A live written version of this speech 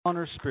on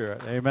her spirit.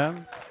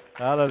 Amen.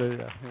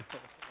 Hallelujah.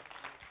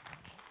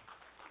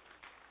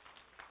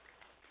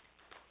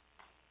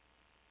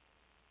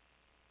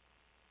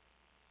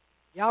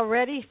 Y'all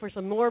ready for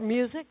some more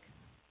music?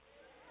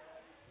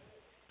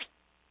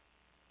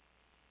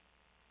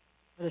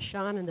 Brother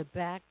Sean in the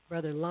back,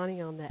 Brother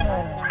Lonnie on the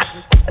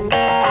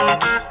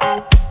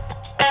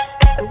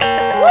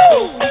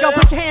Woo! You gotta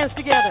put your hands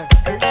together.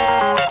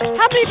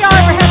 How many of y'all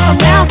ever had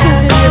some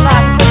mountains in your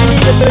life that you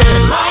need to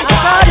move? My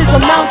God is a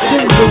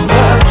mountain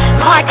mover.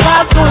 My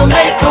God's gonna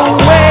make a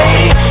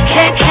way.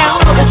 Can't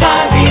count all the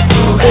times He's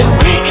moving.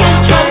 We can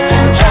trust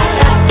Him just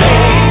as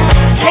faith.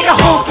 Take a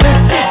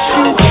hopeless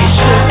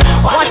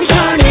situation, watch Him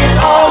turn it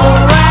all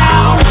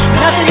around.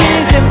 Nothing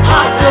is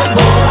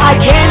impossible. I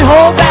can't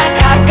hold back.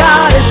 I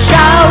gotta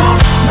shout.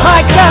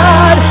 My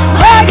God,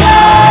 my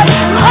God,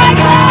 my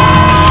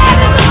God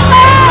is a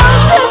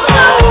mountain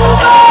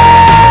mover.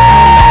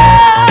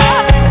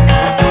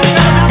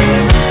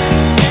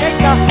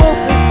 Take a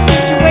hopeless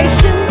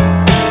situation.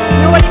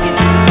 You know what He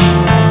can do?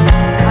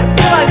 I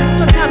feel like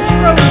I'm sometimes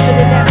frozen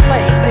in that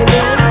place.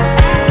 Amen.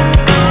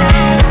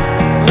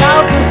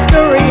 Mountains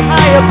soaring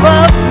high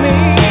above me,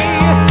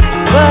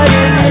 but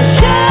in the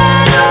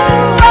shadow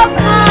of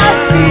my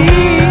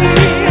feet,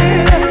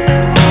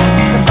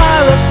 the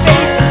fire of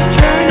faith is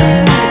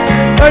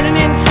burning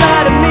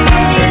inside of me,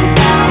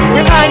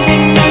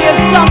 reminding me of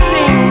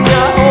something I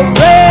already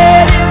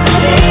did.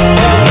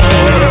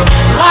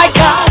 My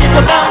God is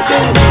a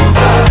mountain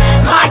mover.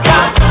 My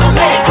God's gonna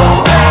make a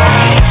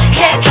way.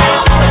 Can't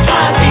count all the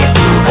times He's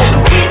moving.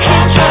 We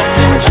can trust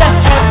Him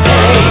just as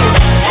faith.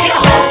 Take a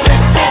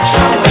hopeless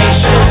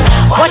situation,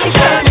 watch Him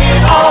turn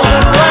it all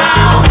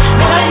around.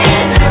 Nothing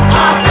is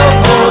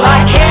impossible.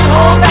 I can't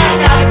hold back.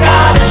 I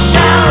gotta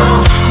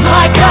shout.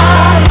 My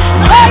God,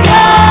 my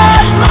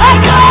God, my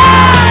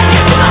God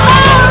is a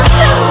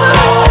mountain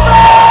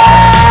mover.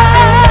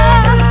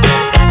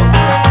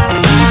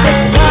 He's a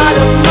God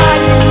of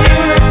mighty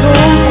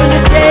miracles when the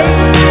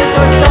days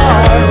are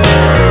dark.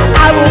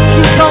 I will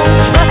keep on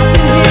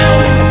trusting Him.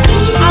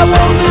 I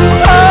won't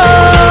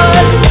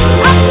run.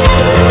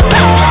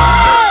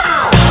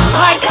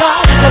 My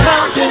God is a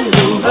mountain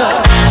mover.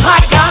 My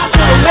God's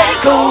gonna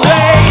make a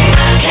way.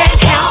 Can't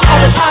count all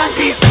the times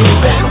He's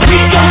moving. We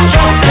can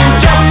trust Him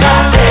just as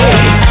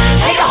faith.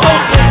 Take a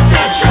hopeless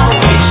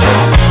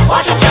situation,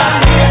 watch Him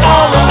turn it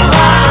all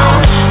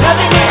around.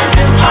 Nothing is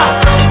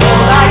impossible.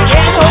 I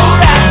can't hold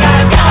back.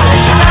 I gotta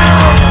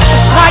shout.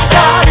 My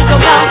God is a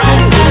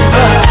mountain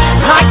mover.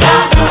 My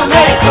God's gonna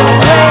make a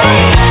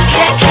way.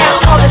 Can't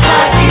count all the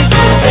times He's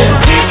moving.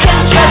 We can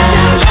trust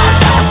Him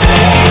just as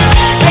faith.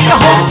 Take a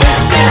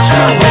hopeless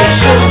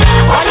situation,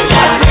 watch Him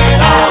turn it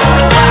all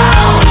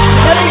around.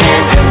 Nothing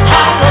is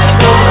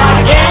impossible.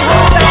 I can't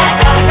hold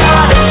back. I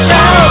gotta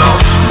shout.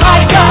 My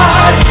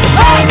God,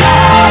 my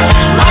God,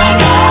 my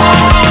God.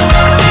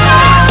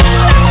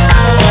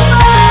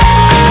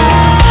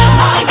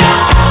 My God.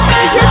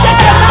 He's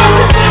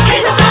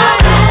a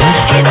mountain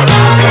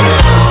mover.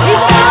 He's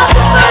a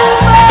mountain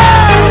mover.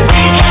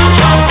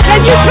 Can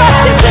you trust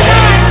Him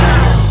tonight?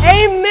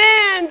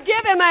 Amen.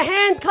 Give Him a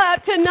hand clap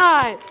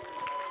tonight.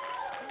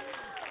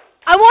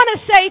 I want to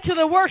say to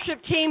the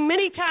worship team,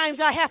 many times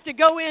I have to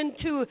go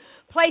into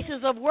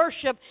places of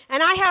worship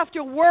and I have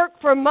to work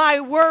for my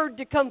word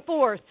to come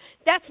forth.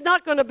 That's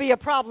not going to be a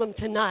problem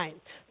tonight.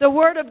 The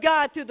word of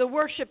God through the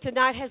worship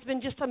tonight has been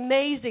just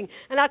amazing.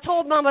 And I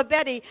told Mama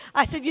Betty,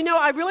 I said, you know,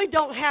 I really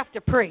don't have to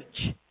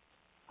preach.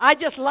 I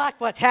just like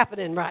what's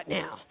happening right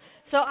now.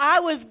 So I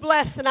was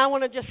blessed, and I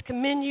want to just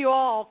commend you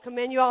all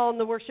on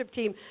the worship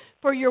team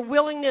for your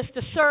willingness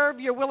to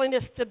serve, your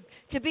willingness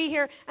to be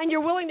here, and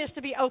your willingness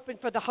to be open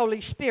for the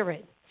Holy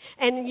Spirit.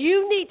 And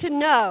you need to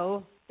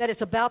know that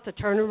it's about to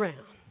turn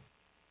around.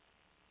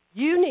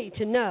 You need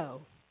to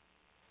know.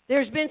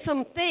 There's been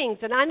some things,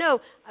 and I know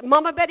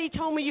Mama Betty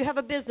told me you have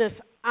a business.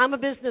 I'm a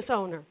business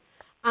owner.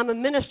 I'm a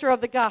minister of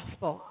the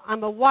gospel.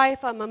 I'm a wife.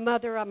 I'm a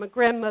mother. I'm a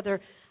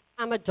grandmother.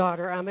 I'm a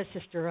daughter. I'm a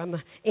sister. I'm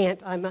an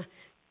aunt.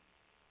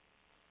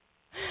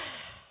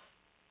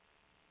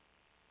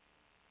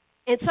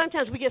 And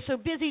sometimes we get so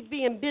busy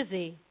being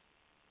busy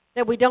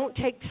that we don't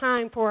take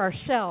time for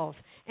ourselves.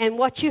 And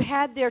what you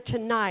had there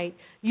tonight,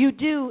 you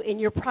do in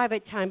your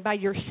private time by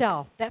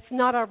yourself. That's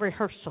not a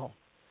rehearsal.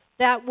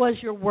 That was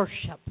your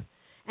worship.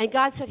 And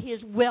God said He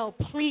is well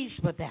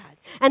pleased with that.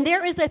 And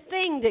there is a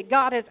thing that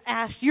God has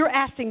asked, you're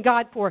asking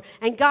God for,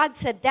 and God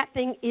said that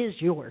thing is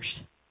yours.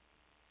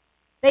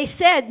 They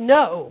said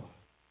no,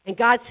 and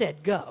God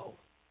said go.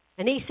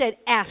 And He said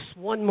ask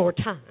one more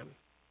time.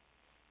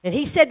 And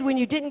He said when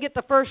you didn't get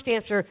the first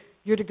answer,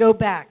 you're to go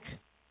back,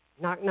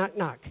 knock, knock,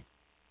 knock,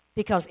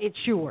 because it's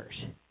yours.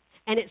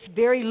 And it's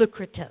very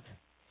lucrative.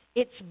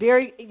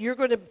 You're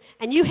going to,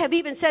 and you have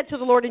even said to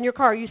the Lord in your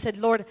car, you said,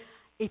 Lord,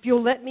 if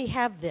you'll let me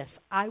have this,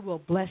 I will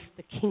bless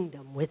the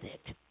kingdom with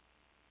it.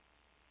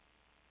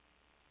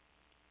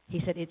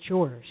 He said, it's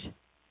yours.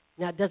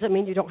 Now, it doesn't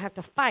mean you don't have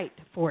to fight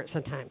for it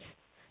sometimes.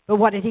 But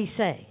what did He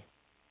say?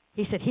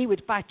 He said He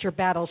would fight your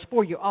battles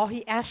for you. All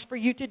He asked for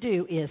you to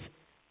do is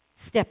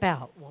Step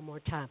out one more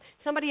time.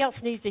 Somebody else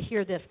needs to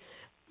hear this.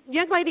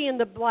 Young lady in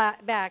the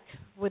back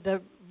with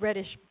the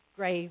reddish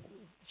gray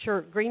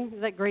shirt. Green?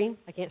 Is that green?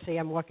 I can't see.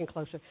 I'm walking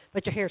closer.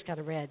 But your hair's kind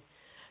of red.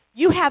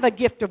 You have a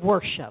gift of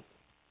worship.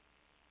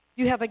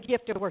 You have a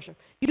gift of worship.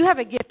 You have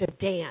a gift of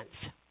dance.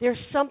 There's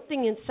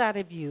something inside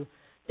of you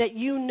that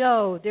you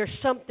know there's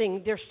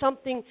something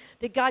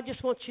that God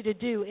just wants you to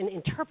do in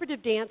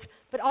interpretive dance,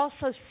 but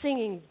also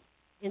singing,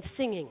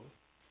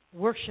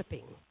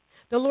 worshiping.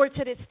 The Lord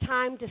said it's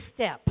time to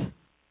step.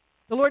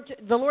 The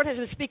Lord has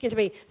been speaking to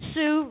me.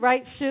 Sue,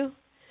 right, Sue?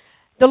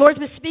 The Lord's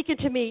been speaking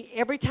to me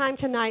every time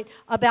tonight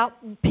about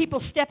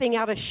people stepping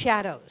out of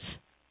shadows.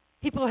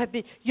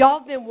 Y'all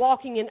have been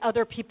walking in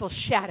other people's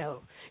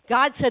shadow.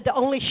 God said the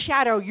only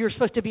shadow you're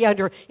supposed to be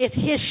under is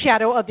His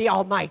shadow of the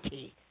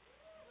Almighty.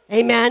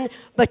 Amen?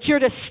 But you're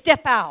to step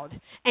out,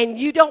 and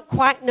you don't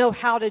quite know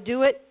how to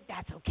do it.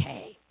 That's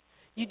okay.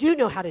 You do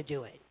know how to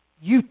do it.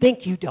 You think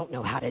you don't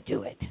know how to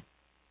do it.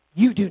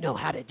 You do know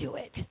how to do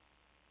it.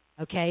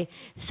 Okay?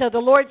 So the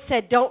Lord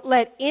said, don't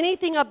let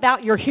anything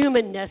about your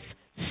humanness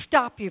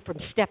stop you from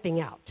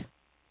stepping out.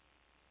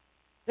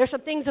 There's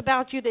some things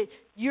about you that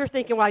you're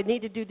thinking, well, I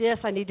need to do this.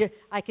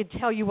 I can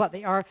tell you what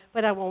they are,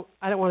 but I don't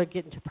want to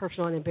get into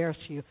personal and embarrass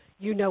you.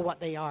 You know what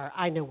they are.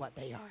 I know what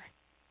they are.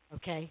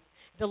 Okay?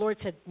 The Lord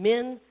said,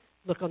 men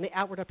look on the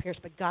outward appearance,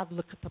 but God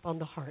looketh upon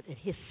the heart, and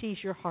He sees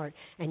your heart,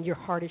 and your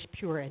heart is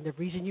pure. And the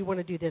reason you want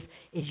to do this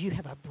is you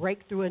have a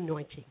breakthrough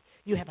anointing.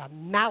 You have a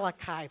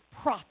Malachi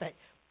prophet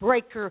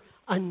breaker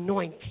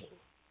anointing.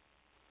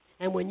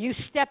 And when you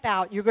step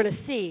out, you're going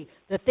to see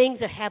the things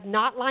that have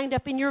not lined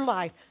up in your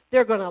life,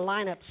 they're going to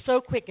line up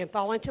so quick and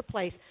fall into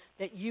place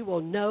that you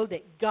will know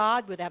that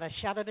God, without a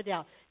shadow of a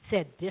doubt,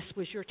 said, this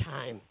was your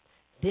time.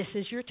 This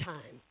is your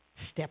time.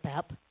 Step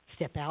up,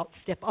 step out,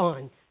 step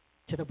on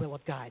to the will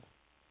of God.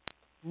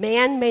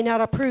 Man may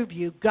not approve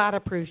you. God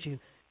approves you.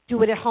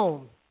 Do it at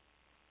home.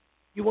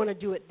 You want to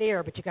do it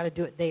there, but you got to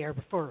do it there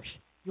first.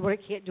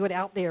 Can't do it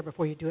out there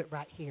before you do it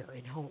right here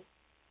at home.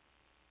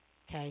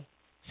 Okay?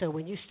 So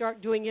when you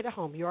start doing it at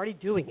home, you're already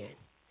doing it.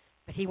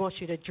 But He wants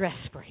you to dress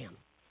for Him.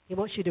 He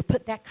wants you to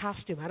put that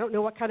costume. I don't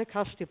know what kind of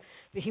costume,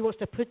 but He wants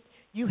to put,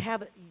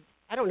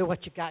 I don't know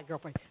what you got,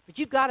 girlfriend, but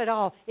you got it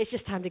all. It's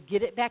just time to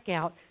get it back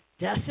out,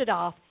 dust it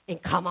off,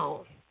 and come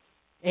on.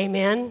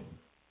 Amen?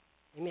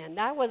 Amen.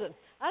 I was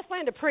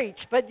planning to preach,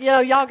 but,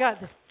 y'all got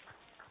this.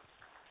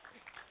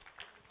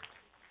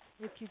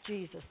 Thank you,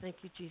 Jesus. Thank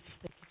you, Jesus.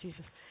 Thank you,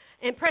 Jesus.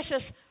 And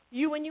precious,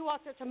 when you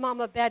walked up to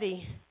Mama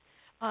Betty,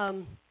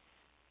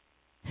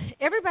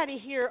 everybody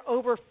here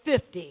over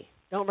 50,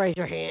 don't raise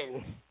your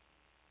hand.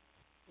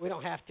 We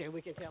don't have to.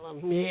 We can tell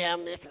them, yeah,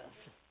 miss us.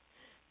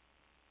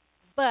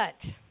 But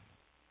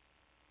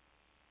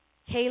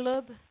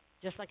Caleb,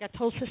 just like I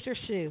told Sister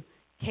Sue,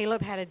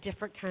 Caleb had a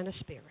different kind of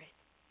spirit.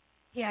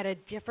 He had a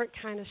different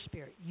kind of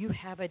spirit. You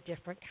have a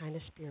different kind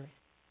of spirit.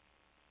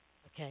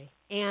 Okay?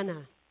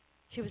 Anna,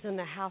 she was in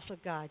the house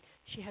of God.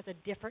 She has a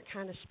different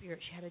kind of spirit.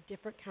 She had a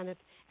different kind of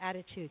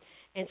attitude.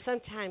 And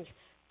sometimes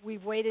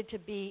we've waited to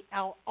be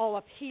all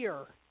up here,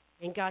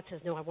 and God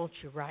says, no, I want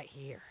you right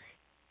here.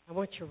 I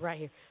want you right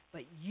here.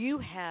 But you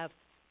have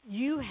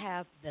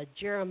the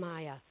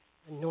Jeremiah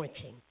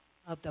anointing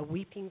of the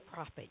weeping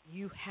prophet.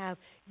 You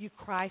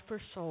cry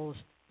for souls.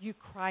 You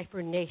cry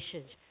for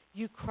nations.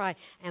 You cry.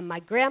 And my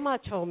grandma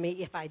told me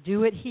if I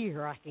do it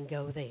here, I can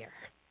go there.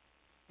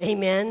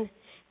 Amen?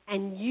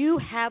 And you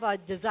have a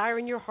desire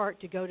in your heart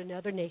to go to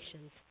other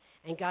nations.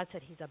 And God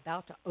said He's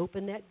about to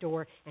open that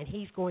door, and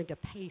He's going to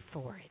pay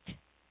for it.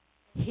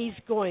 He's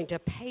going to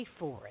pay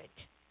for it.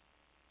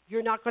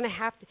 You're not going to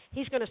have to.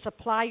 He's going to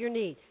supply your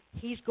need.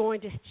 He's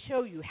going to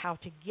show you how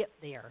to get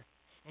there.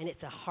 And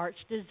it's a heart's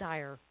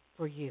desire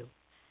for you.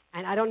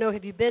 And I don't know,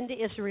 have you been to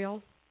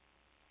Israel?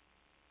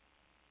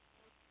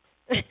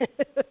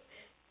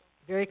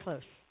 Very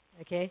close,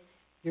 okay?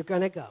 You're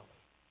going to go.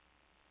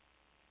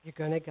 You're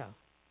going to go.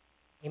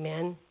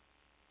 Amen?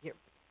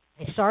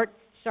 And start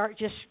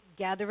just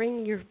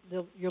gathering your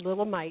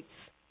little mites,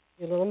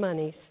 your little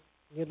monies,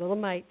 your little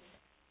mites,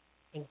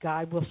 and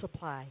God will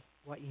supply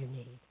what you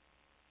need.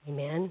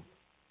 Amen?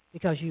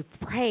 Because you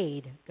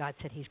prayed, God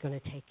said He's going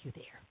to take you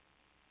there.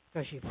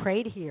 Because you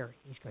prayed here,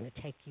 He's going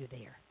to take you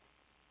there.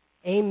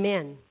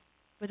 Amen.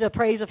 With the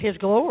praise of His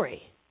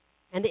glory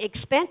and the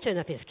expansion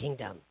of His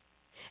kingdom.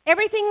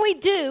 Everything we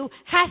do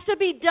has to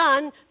be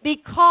done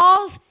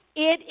because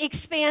it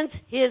expands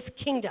His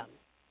kingdom.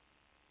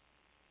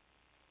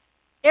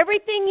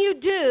 Everything you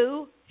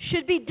do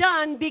should be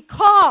done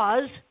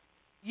because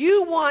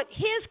you want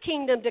His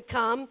kingdom to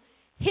come,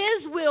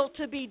 His will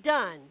to be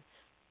done.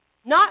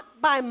 Not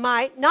by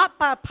might, not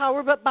by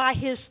power, but by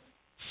His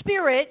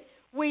Spirit.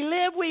 We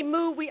live, we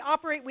move, we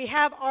operate, we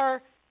have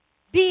our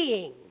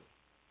being.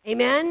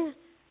 Amen?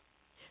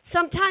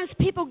 Sometimes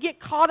people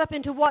get caught up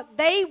into what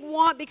they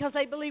want because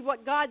they believe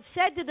what God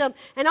said to them.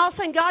 And all of a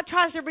sudden God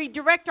tries to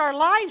redirect our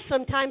lives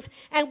sometimes.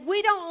 And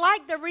we don't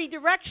like the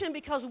redirection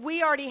because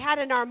we already had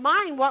in our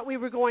mind what we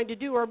were going to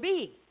do or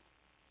be.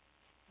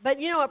 But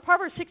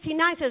Proverbs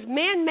 16:9 says,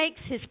 man makes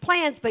his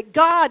plans, but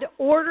God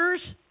orders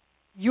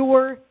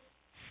your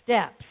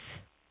steps.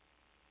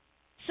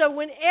 So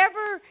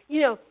whenever,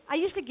 I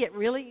used to get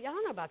really, I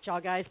don't know about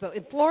y'all guys, but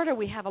in Florida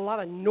we have a lot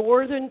of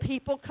northern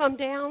people come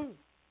down.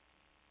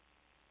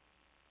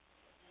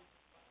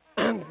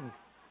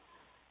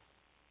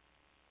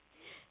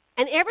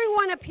 And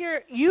everyone up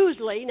here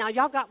usually, now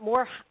y'all got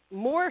more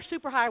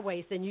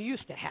superhighways than you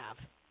used to have,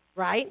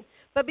 right?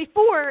 But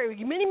before,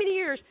 many, many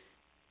years,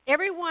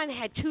 everyone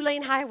had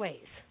 2-lane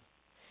highways.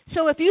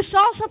 So if you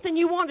saw something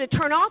you wanted to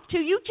turn off to,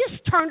 you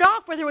just turned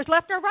off whether it was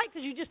left or right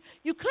because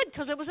you could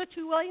because it was a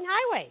 2-lane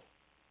highway.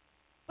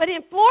 But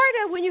in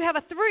Florida, when you have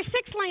a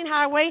 6-lane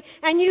highway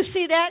and you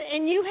see that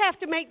and you have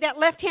to make that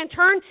left-hand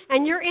turn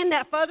and you're in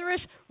that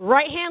furthest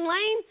right-hand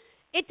lane,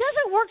 it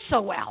doesn't work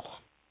so well,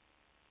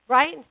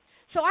 right?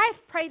 So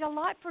I've prayed a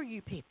lot for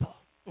you people.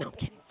 No, I'm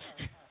kidding.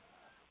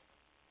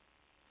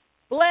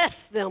 Bless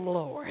them,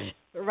 Lord,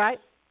 right?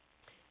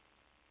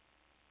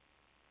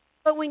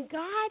 But when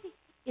God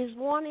is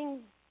wanting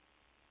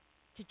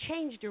to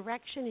change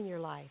direction in your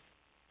life,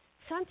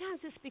 sometimes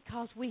it's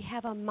because we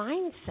have a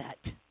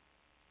mindset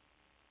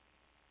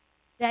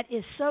that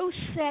is so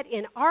set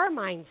in our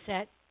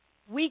mindset,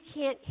 we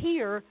can't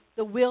hear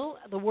the will,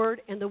 the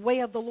word, and the way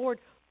of the Lord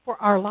for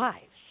our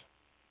lives.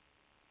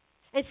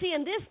 And see,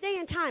 in this day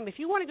and time, if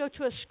you want to go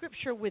to a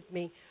scripture with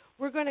me,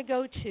 we're going to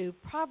go to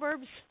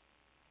Proverbs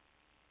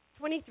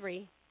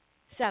 23:7.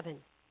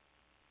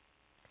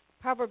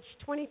 Proverbs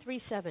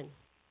 23:7.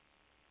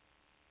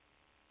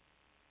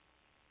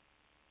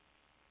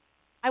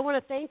 I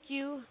want to thank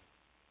you,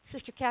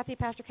 Sister Kathy,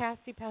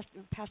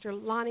 Pastor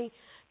Lonnie.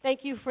 Thank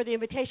you for the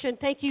invitation.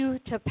 Thank you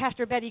to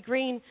Pastor Betty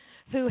Green,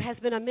 who has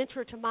been a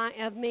mentor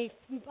of me,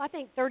 I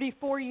think,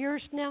 34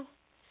 years now.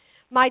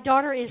 My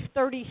daughter is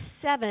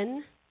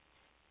 37,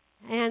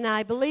 and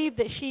I believe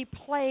that she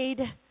played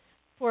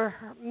for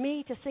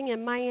me to sing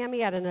in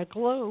Miami at an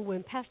Aglow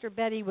when Pastor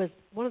Betty was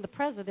one of the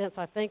presidents,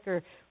 I think,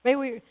 or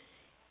maybe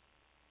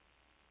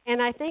and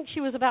I think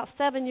she was about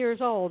 7 years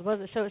old,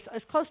 wasn't it? So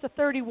it's close to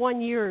 31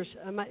 years.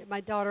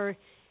 My daughter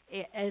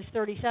is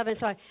 37.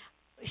 So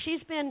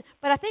she's been,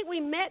 but I think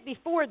we met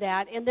before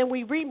that, and then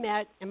we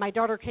re-met, and my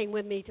daughter came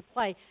with me to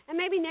play. And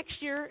maybe next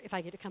year, if I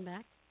get to come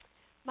back,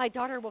 my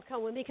daughter will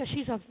come with me because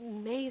she's an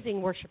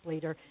amazing worship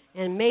leader,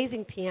 an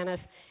amazing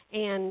pianist,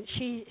 and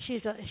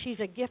she's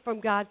a gift from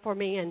God for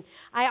me. And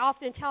I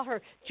often tell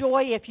her,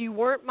 Joy, if you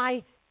weren't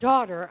my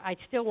daughter, I'd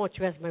still want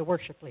you as my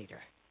worship leader.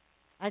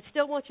 I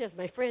still want you as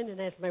my friend and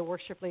as my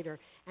worship leader.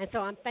 And so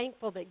I'm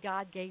thankful that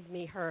God gave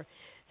me her.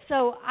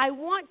 So I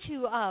want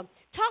to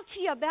talk to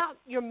you about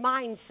your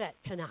mindset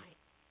tonight.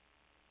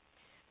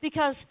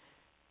 Because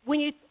when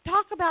you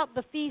talk about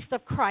the Feast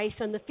of Christ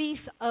and the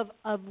Feast of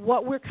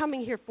what we're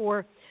coming here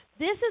for,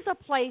 this is a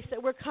place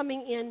that we're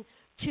coming in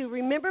to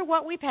remember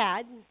what we've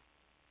had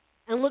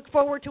and look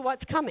forward to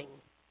what's coming.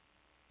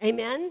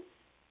 Amen?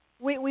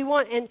 We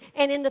want,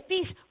 and in the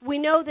feast, we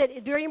know that a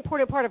very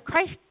important part of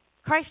Christ's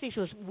feast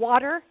was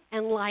water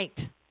and light.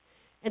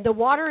 And the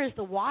water is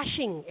the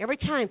washing every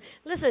time.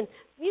 Listen,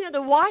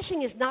 the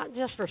washing is not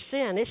just for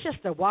sin. It's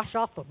just to wash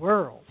off the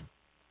world.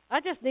 I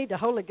just need the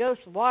Holy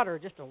Ghost water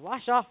just to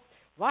wash off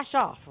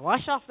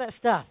that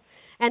stuff.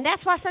 And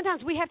that's why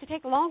sometimes we have to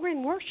take longer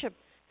in worship,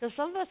 because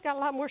some of us got a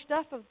lot more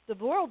stuff of the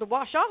world to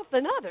wash off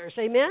than others.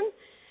 Amen?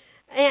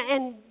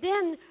 And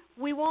then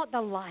we want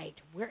the light.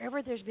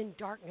 Wherever there's been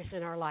darkness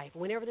in our life,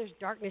 whenever there's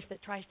darkness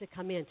that tries to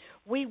come in,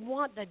 we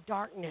want the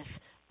darkness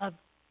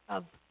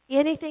of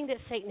anything that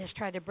Satan has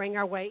tried to bring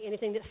our way,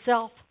 anything that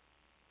self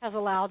has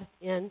allowed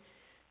in.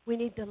 We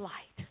need the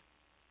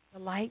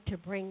light to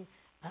bring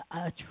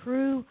a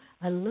true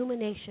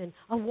illumination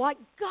of what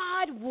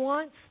God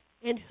wants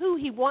and who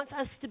He wants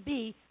us to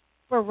be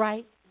for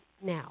right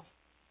now.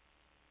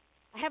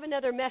 I have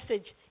another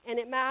message, and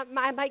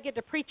I might get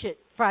to preach it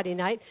Friday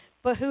night,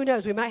 but who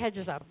knows? We might have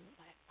just a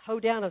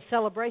hoedown of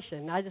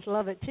celebration. I just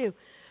love it too.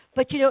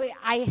 But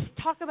I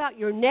talk about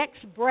your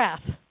next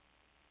breath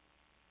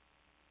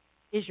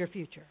is your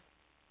future.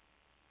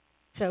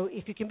 So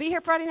if you can be here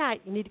Friday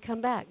night, you need to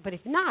come back. But if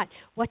not,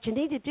 what you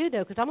need to do,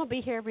 though, because I'm going to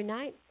be here every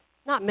night,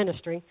 not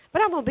ministering,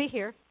 but I'm going to be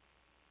here.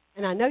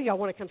 And I know y'all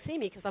want to come see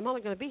me because I'm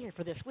only going to be here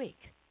for this week.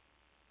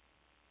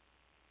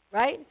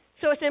 Right?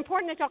 So it's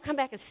important that y'all come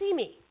back and see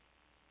me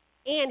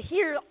and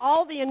hear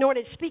all the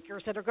anointed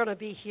speakers that are going to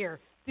be here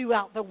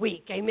throughout the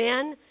week.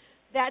 Amen?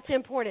 That's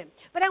important.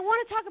 But I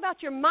want to talk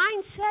about your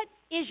mindset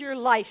is your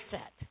life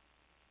set.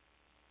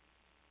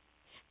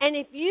 And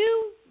if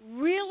you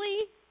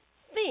really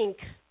think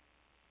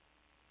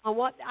on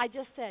what I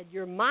just said,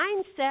 your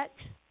mindset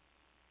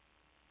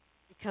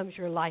becomes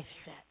your life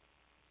set.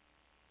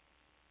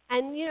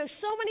 And,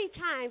 so many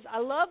times, I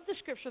love the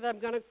scripture that I'm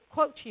going to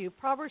quote to you,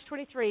 Proverbs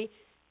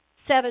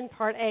 23:7,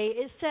 part A.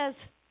 It says,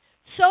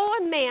 so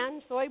a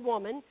man, so a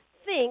woman,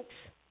 thinks,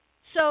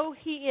 so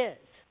he is.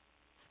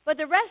 But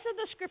the rest of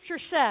the scripture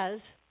says,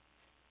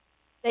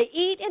 they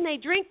eat and they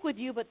drink with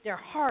you, but their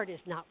heart is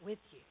not with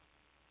you.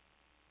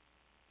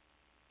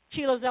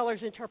 Sheila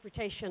Zeller's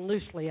interpretation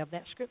loosely of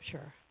that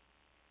scripture.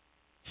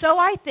 So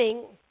I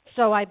think,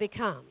 so I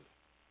become.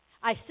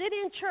 I sit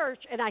in church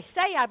and I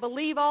say I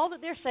believe all that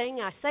they're saying.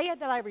 I say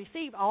that I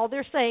receive all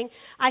they're saying.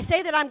 I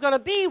say that I'm going to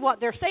be what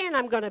they're saying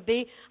I'm going to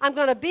be. I'm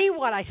going to be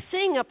what I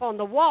sing up on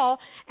the wall.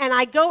 And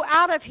I go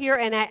out of here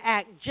and I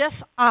act just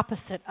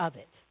opposite of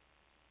it.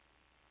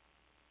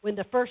 When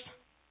the first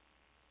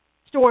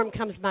storm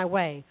comes my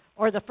way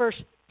or the first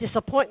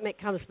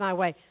disappointment comes my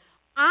way,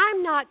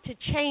 I'm not to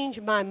change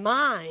my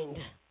mind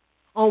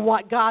on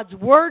what God's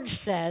Word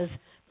says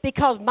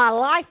because my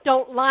life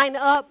don't line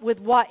up with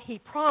what He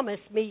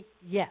promised me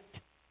yet.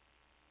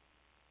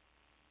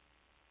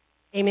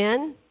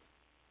 Amen?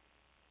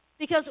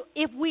 Because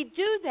if we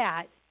do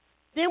that,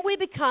 then we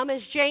become, as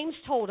James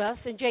told us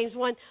in James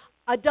 1,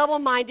 a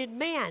double-minded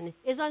man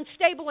is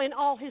unstable in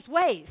all his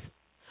ways.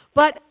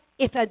 But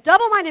if a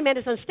double-minded man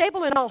is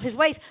unstable in all his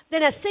ways,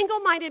 then a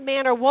single-minded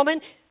man or woman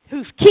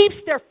who keeps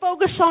their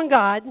focus on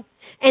God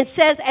and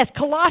says, as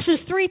Colossians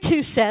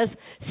 3:2 says,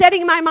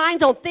 setting my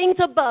mind on things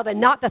above and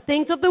not the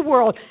things of the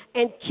world,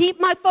 and keep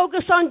my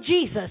focus on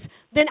Jesus,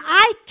 then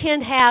I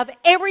can have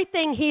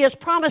everything He has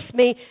promised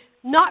me,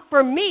 not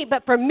for me,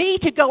 but for me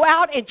to go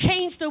out and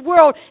change the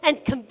world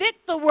and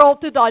convict the world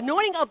through the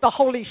anointing of the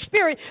Holy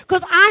Spirit,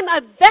 because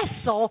I'm a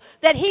vessel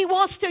that He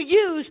wants to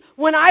use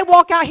when I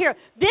walk out here.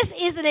 This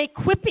is an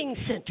equipping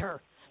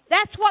center.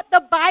 That's what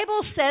the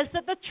Bible says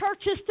that the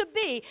church is to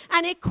be,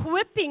 an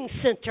equipping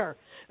center.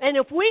 And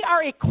if we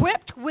are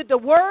equipped with the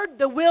Word,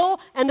 the will,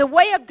 and the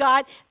way of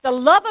God, the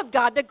love of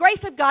God, the grace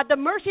of God, the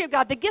mercy of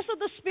God, the gifts of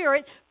the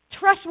Spirit,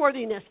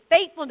 trustworthiness,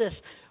 faithfulness,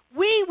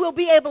 we will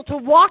be able to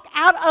walk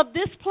out of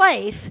this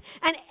place,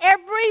 and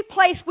every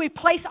place we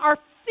place our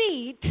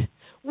feet,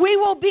 we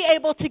will be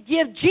able to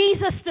give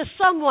Jesus to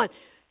someone.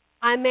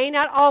 I may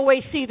not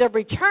always see the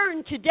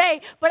return today,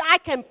 but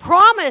I'm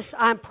promised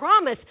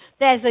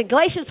that as in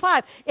Galatians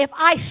 5, if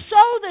I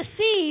sow the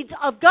seeds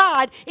of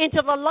God into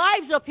the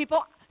lives of people,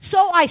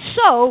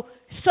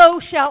 so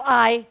shall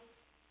I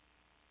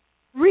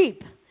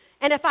reap.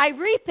 And if I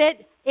reap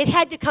it, it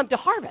had to come to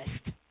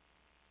harvest.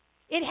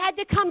 It had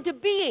to come to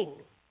being.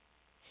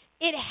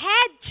 It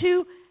had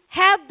to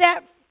have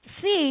that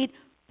seed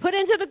put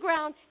into the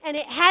ground, and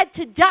it had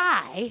to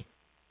die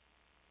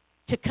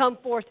to come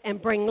forth and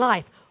bring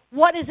life.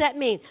 What does that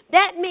mean?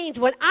 That means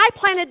when I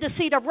planted the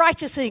seed of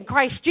righteousness in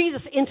Christ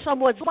Jesus in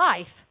someone's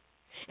life,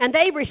 and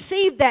they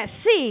received that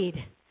seed,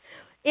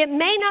 it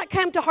may not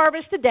come to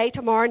harvest today,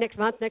 tomorrow, next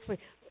month, next week,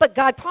 but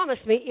God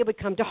promised me it would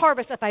come to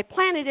harvest if I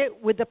planted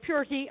it with the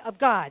purity of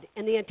God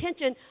and the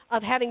intention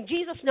of having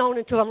Jesus known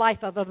into a life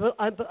of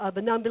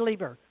an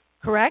unbeliever.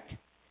 Correct?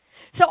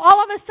 So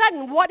all of a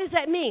sudden, what does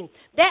that mean?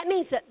 That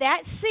means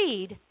that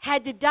seed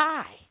had to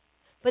die.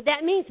 But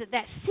that means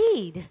that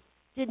seed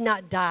did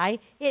not die.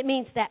 It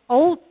means that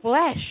old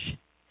flesh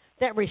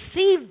that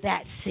received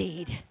that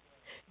seed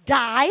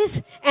dies,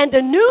 and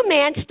the new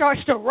man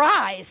starts to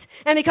rise.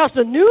 And because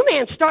the new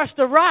man starts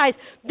to rise,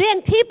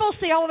 then people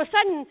see all of a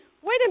sudden,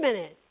 wait a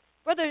minute,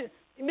 Brother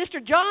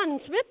Mr. John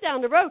Smith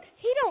down the road,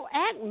 he don't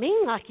act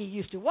mean like he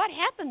used to. What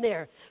happened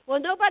there? Well,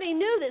 nobody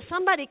knew that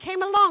somebody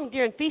came along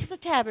during Feast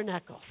of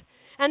Tabernacles,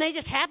 and they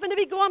just happened to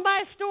be going by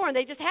a store, and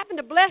they just happened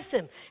to bless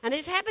him, and they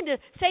just happened to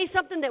say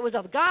something that was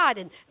of God,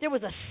 and there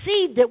was a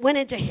seed that went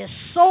into his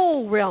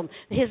soul realm,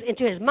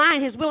 into his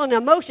mind, his will, and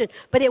emotion,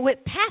 but it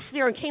went past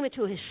there and came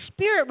into his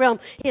spirit realm,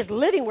 his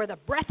living, where the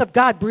breath of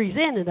God breathes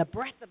in and the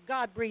breath of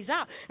God breathes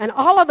out. And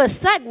all of a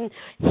sudden,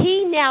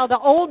 the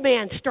old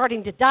man,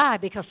 starting to die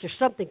because there's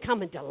something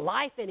coming to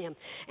life in him.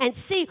 And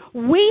see,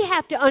 we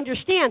have to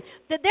understand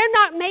that they're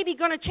not maybe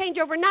going to change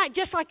overnight,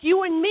 just like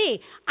you and me.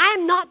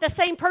 I'm not the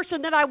same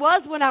person that I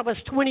was when I was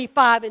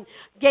 25 and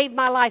gave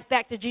my life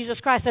back to Jesus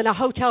Christ in a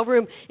hotel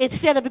room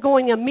instead of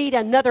going to meet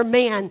another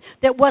man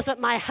that wasn't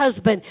my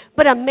husband,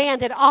 but a man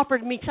that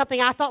offered me something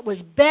I thought was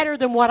better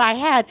than what I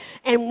had.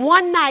 And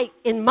one night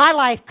in my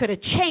life could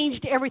have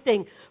changed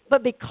everything.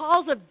 But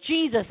because of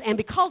Jesus and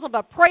because of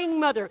a praying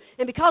mother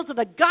and because of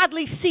the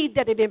godly seed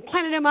that had been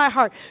planted in my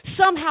heart,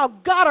 somehow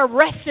God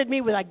arrested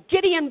me with a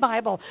Gideon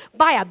Bible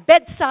by a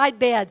bedside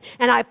bed.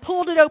 And I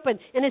pulled it open.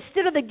 And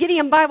instead of the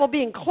Gideon Bible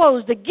being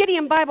closed, the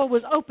Gideon Bible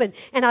was open.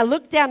 And I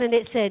looked down and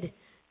it said,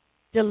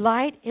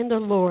 "Delight in the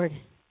Lord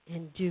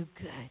and do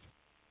good."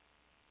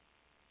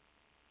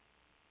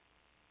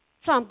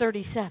 Psalm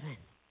 37.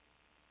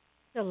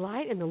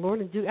 Delight in the Lord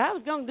and do good. I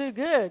was going to do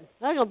good.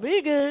 I was going to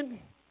be good.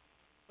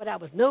 But I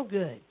was no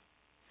good.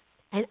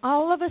 And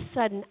all of a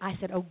sudden, I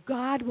said, "Oh,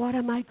 God, what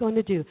am I going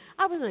to do?"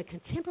 I was in a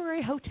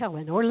contemporary hotel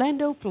in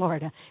Orlando,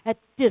 Florida, at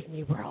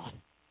Disney World.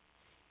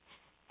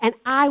 And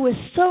I was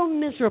so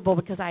miserable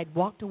because I had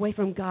walked away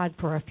from God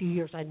for a few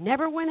years. I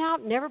never went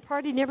out, never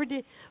partied, never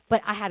did.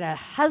 But I had a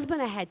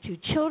husband, I had 2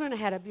 children, I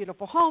had a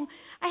beautiful home.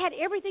 I had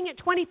everything at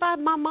 25.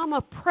 My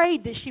mama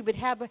prayed that she would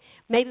have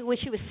maybe when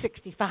she was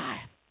 65.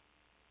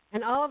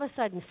 And all of a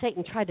sudden,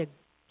 Satan tried to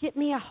get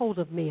me a hold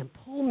of me and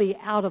pull me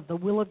out of the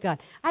will of God.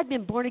 I'd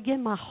been born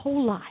again my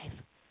whole life,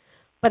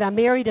 but I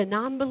married a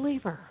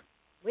non-believer.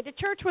 Went to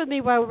church with me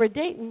while we were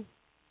dating.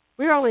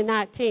 We were only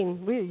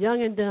 19. We were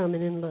young and dumb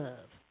and in love.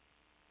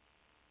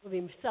 We'll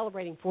be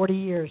celebrating 40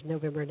 years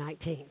November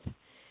 19th.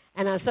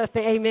 And I'm so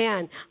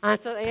amen.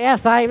 Yes,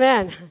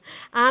 amen.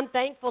 I'm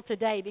thankful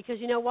today because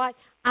you know what?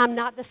 I'm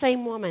not the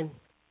same woman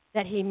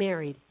that he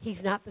married. He's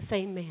not the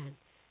same man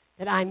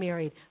that I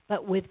married.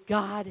 But with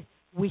God,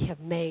 we have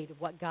made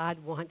what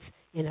God wants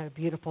in our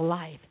beautiful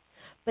life.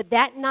 But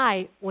that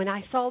night, when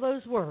I saw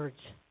those words,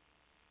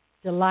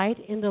 delight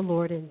in the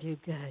Lord and do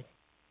good,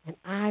 and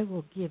I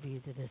will give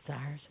you the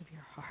desires of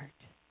your heart.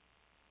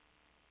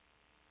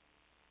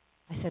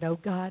 I said, oh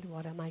God,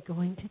 what am I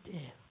going to do?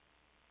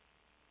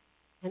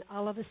 And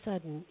all of a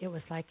sudden, it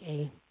was like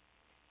a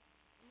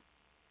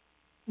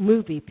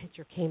movie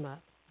picture came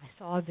up. I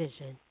saw a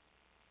vision.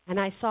 And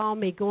I saw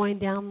me going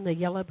down the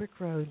yellow brick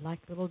road like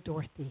little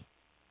Dorothy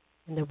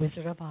in The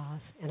Wizard of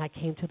Oz. And I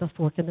came to the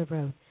fork in the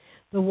road.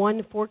 The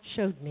one fork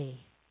showed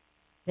me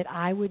that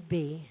I would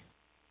be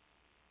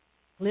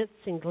glitz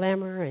and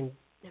glamour and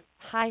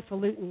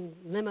highfalutin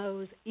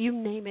limos, you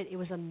name it, it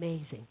was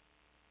amazing.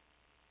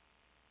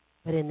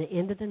 But in the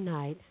end of the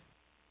night,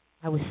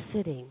 I was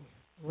sitting,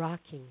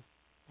 rocking,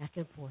 back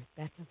and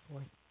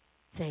forth,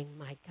 saying,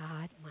 my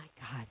God,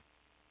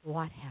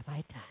 what have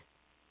I done?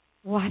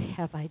 What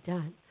have I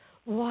done?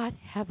 What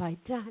have I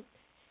done?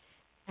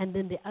 And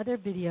then the other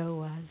video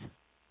was,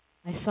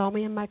 I saw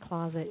me in my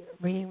closet,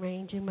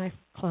 rearranging my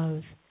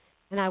clothes,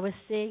 and I was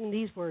saying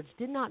these words,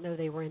 did not know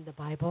they were in the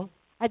Bible.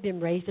 I'd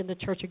been raised in the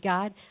Church of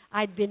God.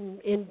 I'd been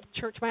in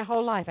church my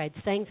whole life. I'd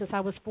sang since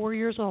I was 4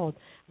 years old.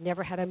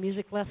 Never had a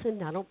music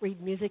lesson. I don't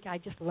read music. I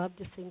just love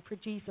to sing for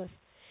Jesus.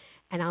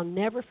 And I'll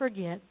never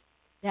forget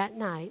that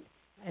night,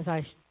 as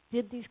I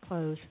did these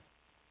clothes,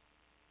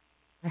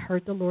 I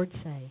heard the Lord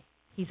say,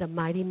 he's a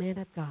mighty man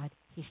of God.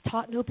 He's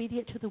taught and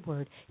obedient to the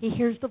word. He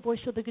hears the voice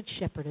of the good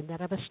shepherd, and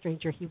that of a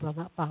stranger he will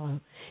not follow.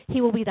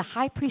 He will be the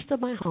high priest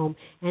of my home,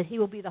 and he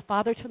will be the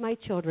father to my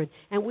children,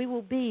 and we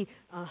will be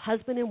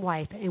husband and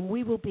wife, and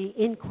we will be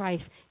in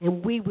Christ,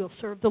 and we will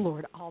serve the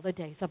Lord all the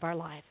days of our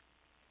life.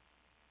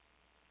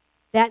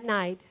 That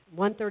night,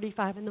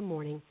 1:35 in the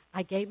morning,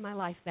 I gave my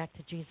life back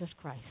to Jesus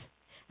Christ.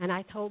 And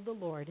I told the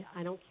Lord,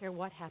 I don't care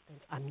what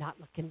happens, I'm not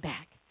looking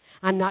back.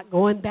 I'm not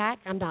going back.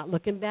 I'm not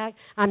looking back.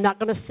 I'm not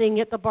going to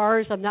sing at the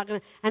bars. I'm not going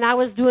to. And I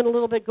was doing a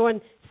little bit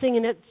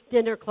singing at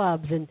dinner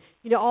clubs and,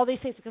 all these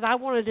things because I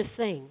wanted to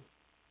sing.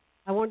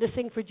 I wanted to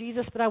sing for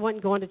Jesus, but I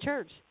wasn't going to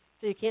church.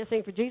 So you can't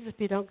sing for Jesus if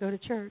you don't go to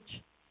church.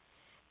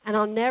 And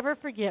I'll never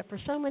forget, for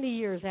so many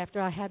years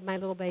after I had my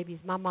little babies,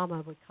 my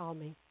mama would call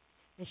me.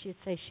 And she'd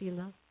say,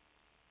 Sheila,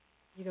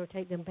 you going to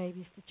take them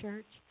babies to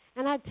church?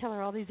 And I'd tell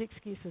her all these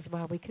excuses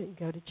why we couldn't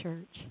go to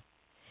church.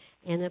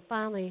 And then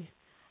finally,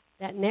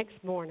 that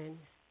next morning,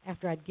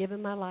 after I'd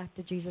given my life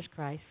to Jesus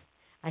Christ,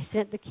 I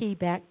sent the key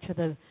back to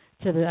the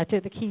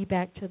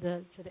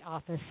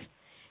office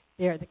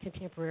there at the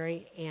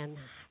Contemporary, and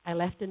I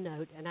left a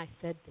note, and I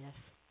said this.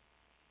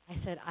 I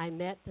said, I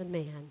met the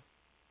man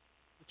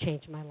who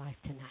changed my life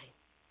tonight,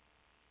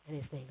 and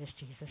his name is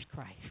Jesus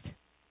Christ.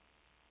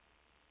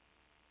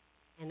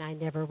 And I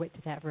never went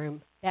to that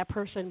room. That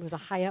person was a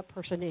high-up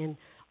person in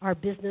our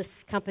business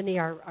company,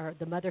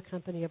 the mother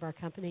company of our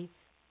company.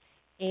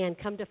 And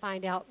come to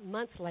find out,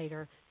 months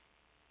later,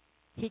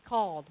 he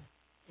called,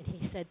 and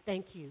he said,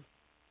 thank you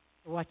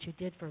for what you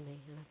did for me.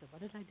 And I said, what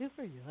did I do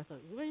for you? I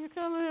thought, well, you're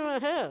coming to my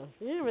house.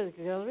 You didn't really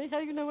call me. How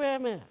do you know where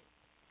I'm at?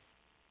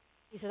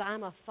 He said,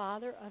 I'm a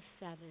father of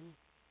 7.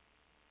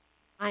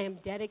 I am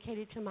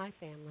dedicated to my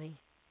family.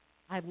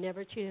 I've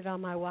never cheated on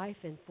my wife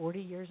in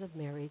 40 years of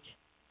marriage.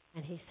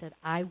 And he said,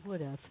 I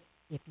would have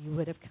if you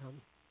would have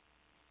come.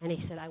 And he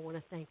said, I want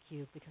to thank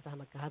you because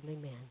I'm a godly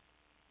man.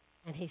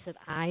 And he said,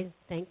 I'm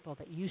thankful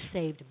that you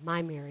saved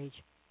my marriage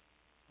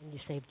and you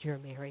saved your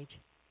marriage.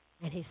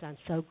 And he said, I'm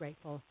so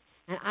grateful.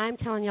 And I'm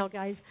telling y'all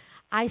guys,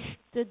 I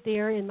stood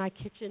there in my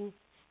kitchen,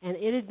 and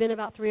it had been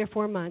about 3 or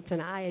 4 months,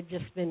 and I had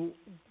just been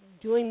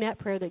doing that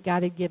prayer that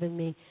God had given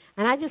me.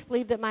 And I just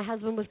believed that my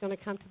husband was going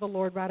to come to the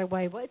Lord right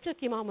away. Well, it took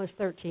him almost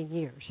 13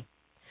 years.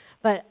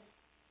 But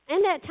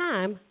in that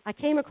time, I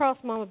came across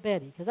Mama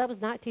Betty, because that was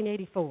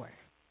 1984.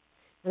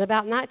 And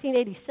about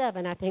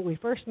 1987, I think we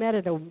first met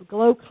at a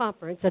Glow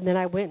conference, and then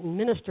I went and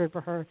ministered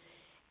for her.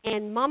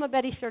 And Mama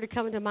Betty started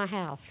coming to my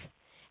house.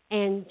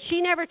 And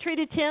she never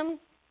treated Tim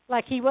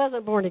like he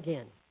wasn't born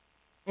again.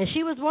 And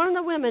she was one of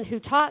the women who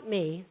taught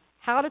me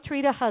how to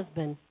treat a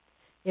husband,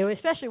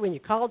 especially when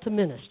you're called to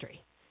ministry,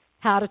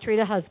 how to treat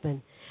a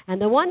husband. And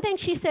the one thing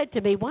she said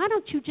to me, why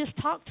don't you just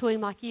talk to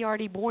him like he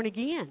already born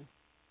again?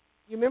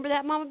 You remember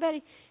that, Mama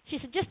Betty? She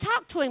said, just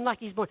talk to him like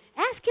he's born.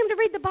 Ask him to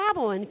read the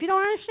Bible, and if you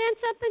don't understand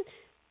something,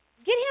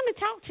 get him to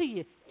talk to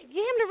you. Get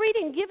him to read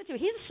it and give it to you.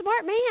 He's a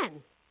smart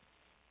man.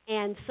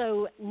 And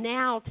so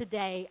now,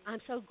 today, I'm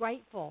so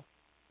grateful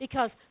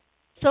because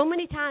so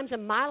many times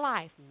in my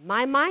life,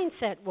 my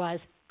mindset was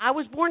I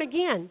was born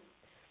again,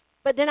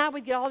 but then I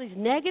would get all these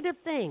negative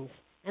things,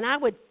 and I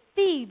would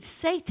feed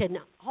Satan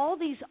all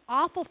these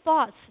awful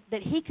thoughts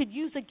that he could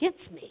use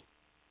against me.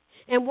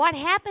 And what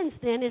happens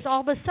then is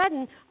all of a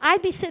sudden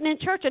I'd be sitting in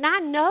church, and I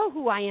know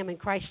who I am in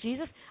Christ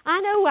Jesus.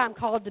 I know who I'm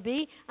called to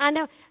be. I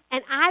know,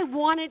 and I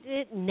wanted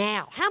it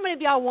now. How many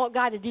of y'all want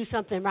God to do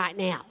something right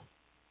now?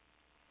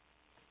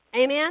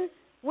 Amen?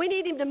 We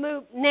need him to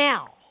move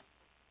now.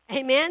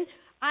 Amen?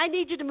 I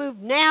need you to move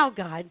now,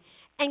 God.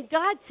 And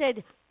God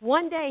said,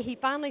 one day he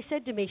finally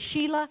said to me,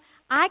 Sheila,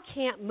 I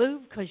can't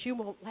move because you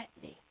won't let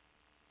me.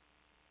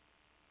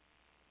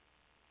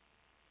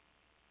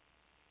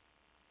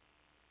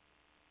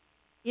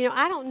 You know,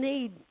 I don't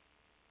need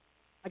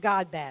a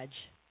God badge,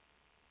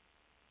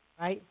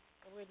 right?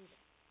 I wear these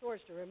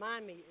swords to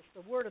remind me it's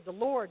the word of the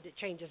Lord that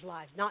changes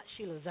lives, not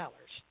Sheila Zellers.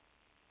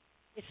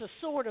 It's the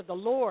sword of the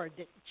Lord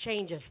that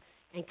changes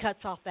and cuts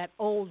off that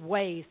old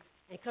ways,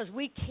 because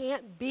we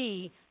can't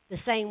be the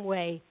same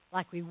way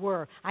like we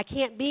were. I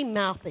can't be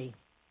mouthy.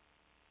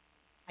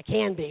 I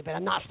can be, but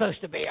I'm not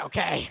supposed to be,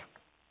 okay?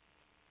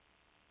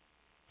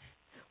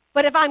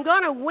 But if I'm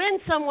going to win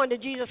someone to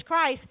Jesus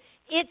Christ,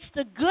 it's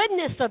the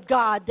goodness of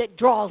God that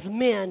draws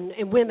men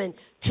and women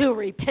to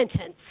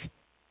repentance.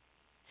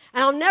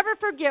 And I'll never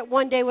forget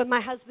one day with my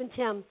husband,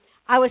 Tim,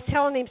 I was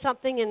telling him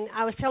something, and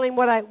I was telling him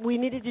what we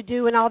needed to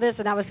do and all this,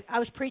 and I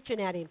was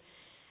preaching at him.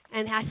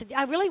 And I said,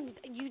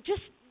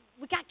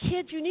 we got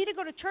kids, you need to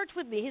go to church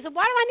with me. He said,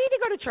 why do I need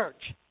to go to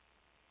church?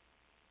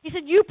 He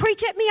said, you preach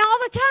at me all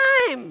the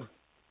time.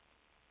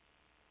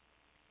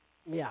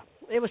 Yeah,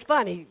 it was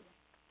funny,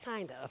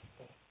 kind of.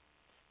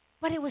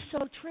 But it was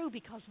so true,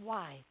 because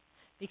why?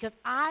 Because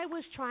I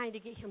was trying to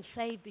get him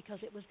saved because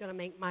it was going to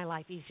make my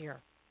life easier.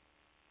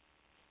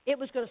 It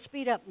was going to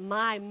speed up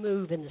my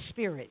move in the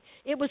Spirit.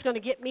 It was going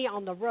to get me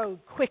on the road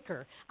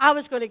quicker. I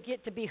was going to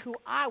get to be who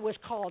I was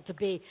called to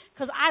be,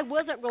 because I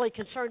wasn't really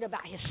concerned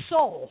about his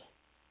soul.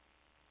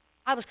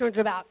 I was concerned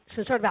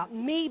about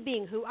me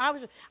being who I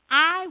was.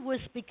 I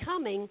was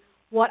becoming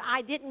what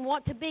I didn't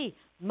want to be.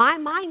 My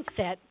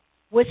mindset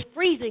was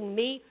freezing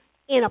me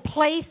in a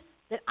place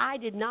that I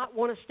did not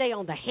want to stay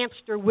on, the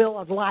hamster wheel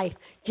of life,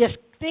 just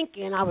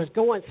thinking I was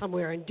going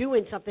somewhere and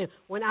doing something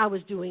when I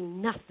was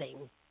doing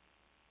nothing,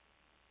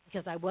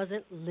 because I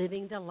wasn't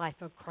living the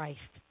life of Christ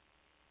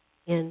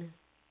in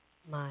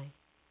my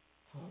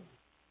home.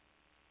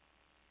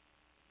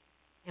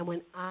 And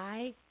when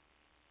I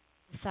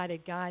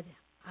decided, God,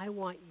 I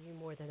want you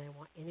more than I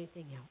want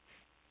anything else.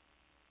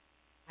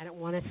 I don't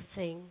want to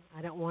sing.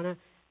 I don't want to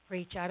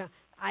preach.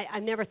 I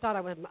never thought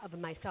of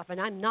myself,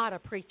 and I'm not a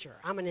preacher.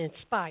 I'm an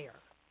inspire,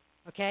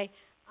 okay?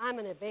 I'm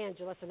an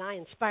evangelist, and I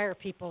inspire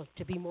people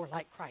to be more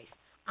like Christ.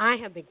 I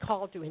have been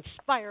called to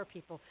inspire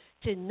people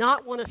to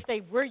not want to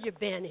stay where you've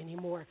been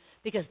anymore,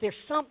 because there's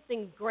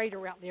something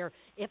greater out there.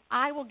 If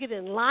I will get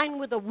in line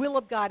with the will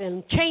of God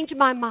and change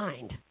my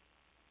mind.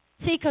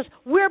 See, because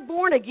we're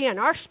born again.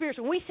 Our spirits,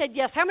 when we said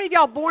yes, how many of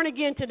y'all born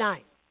again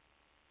tonight?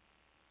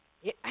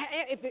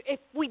 If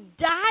we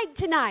died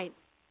tonight,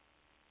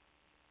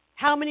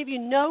 how many of you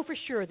know for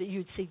sure that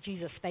you'd see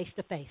Jesus face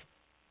to face?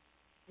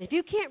 If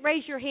you can't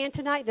raise your hand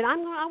tonight, then I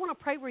want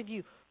to pray with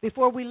you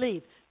before we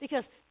leave,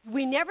 because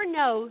we never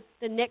know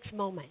the next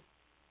moment.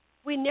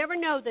 We never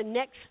know the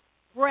next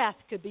breath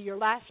could be your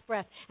last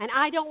breath, and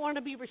I don't want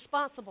to be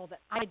responsible that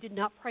I did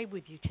not pray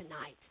with you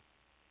tonight.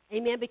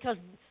 Amen, because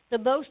the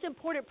most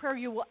important prayer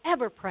you will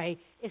ever pray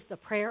is the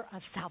prayer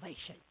of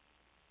salvation.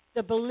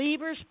 The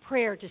believer's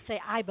prayer to say,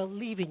 I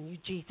believe in you,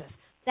 Jesus.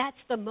 That's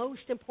the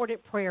most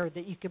important prayer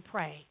that you can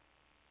pray.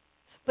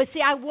 But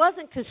see, I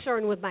wasn't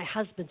concerned with my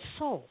husband's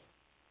soul.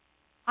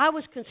 I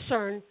was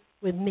concerned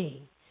with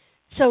me.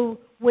 So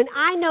when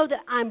I know that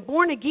I'm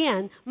born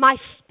again, my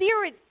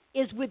spirit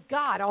is with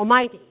God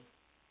Almighty.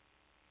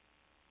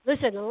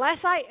 Listen, unless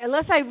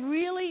I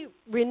really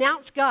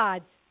renounce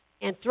God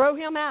and throw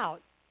him out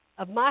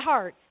of my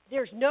heart,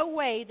 there's no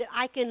way that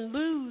I can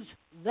lose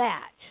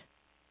that.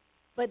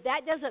 But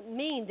that doesn't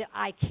mean that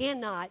I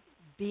cannot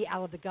be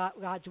out of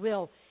God's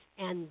will,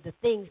 and the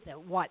things that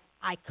what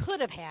I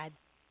could have had,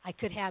 I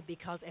could have,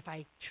 because if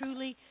I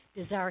truly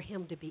desire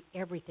him to be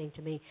everything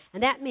to me.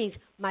 And that means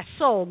my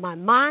soul, my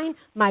mind,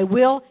 my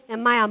will,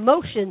 and my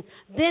emotion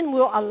then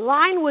will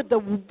align with the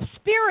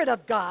Spirit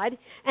of God.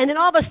 And then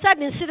all of a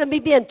sudden, instead of me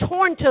being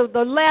torn to the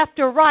left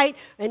or right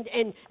and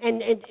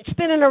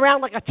spinning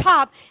around like a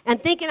top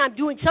and thinking I'm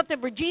doing something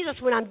for Jesus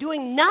when I'm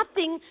doing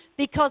nothing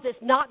because it's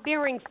not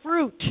bearing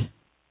fruit.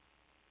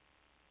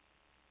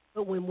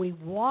 But when we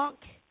walk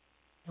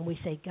and we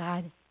say,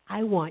 God,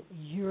 I want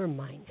your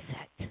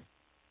mindset,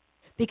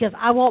 because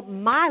I want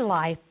my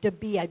life to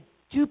be a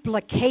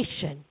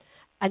duplication,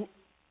 a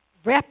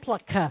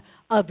replica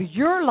of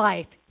your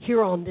life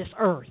here on this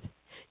earth.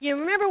 You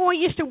remember when we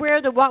used to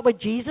wear the What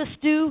Would Jesus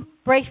Do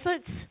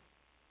bracelets,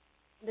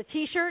 the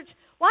T-shirts?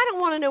 Well, I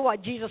don't want to know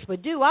what Jesus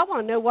would do. I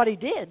want to know what he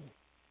did.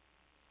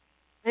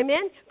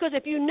 Amen? Because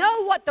if you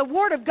know what the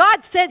Word of God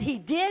said he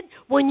did,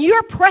 when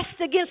you're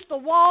pressed against the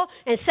wall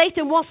and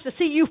Satan wants to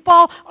see you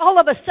fall, all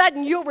of a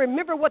sudden you'll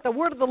remember what the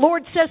Word of the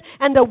Lord says,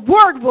 and the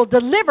Word will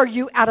deliver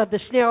you out of the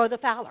snare of the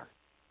fowler.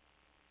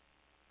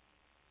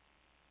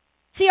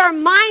 See, our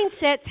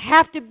mindsets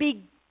have to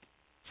be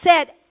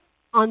set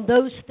on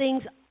those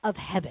things of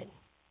heaven.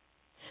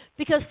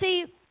 Because,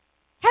 see,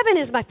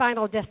 heaven is my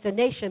final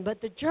destination,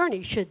 but the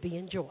journey should be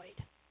enjoyed.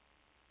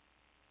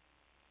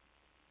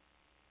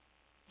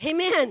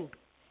 Amen.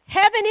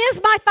 Heaven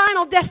is my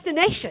final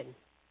destination,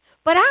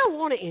 But I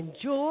want to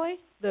enjoy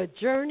the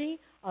journey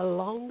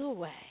along the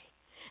way.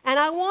 And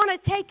I want to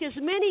take as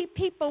many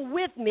people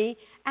with me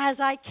as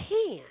I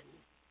can.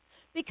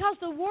 Because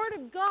the Word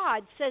of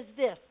God says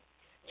this.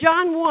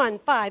 John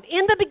 1:5.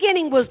 In the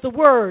beginning was the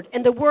Word,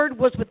 and the Word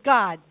was with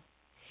God.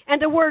 And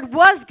the Word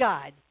was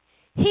God.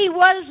 He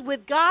was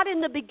with God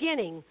in the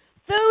beginning.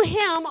 Through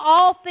Him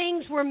all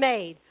things were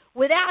made.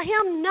 Without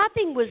Him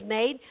nothing was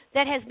made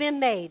that has been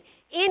made.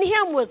 In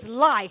Him was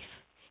life,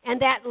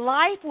 and that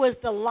life was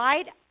the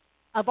light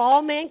of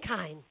all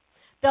mankind.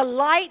 The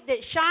light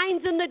that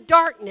shines in the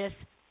darkness,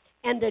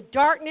 and the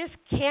darkness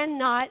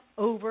cannot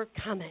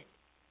overcome it.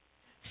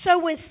 So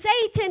when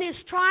Satan is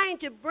trying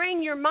to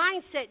bring your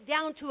mindset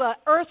down to an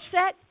earth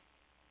set,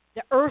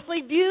 the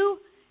earthly view,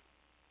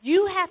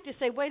 you have to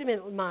say, wait a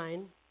minute,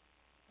 mine.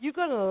 You're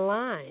going to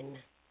align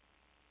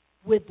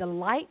with the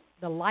light,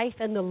 the life,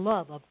 and the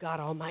love of God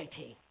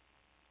Almighty.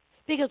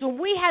 Because when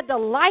we have the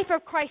life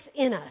of Christ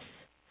in us,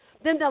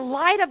 then the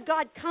light of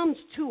God comes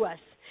to us.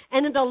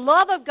 And then the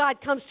love of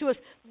God comes to us.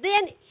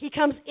 Then He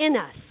comes in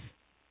us.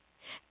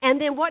 And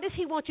then what does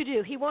He want you to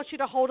do? He wants you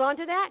to hold on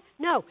to that?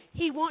 No.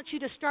 He wants you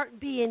to start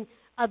being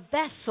a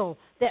vessel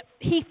that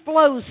He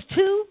flows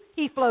to,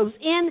 He flows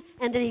in,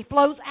 and then He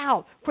flows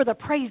out for the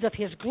praise of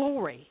His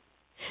glory.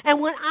 And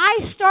when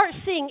I start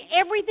seeing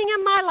everything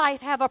in my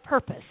life have a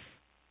purpose,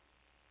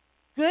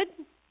 good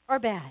or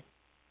bad.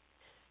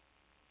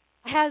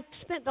 I have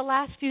spent the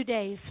last few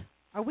days,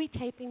 are we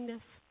taping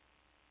this?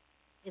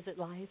 Is it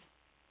live?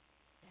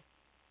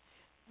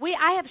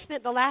 I have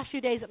spent the last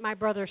few days at my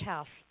brother's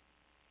house.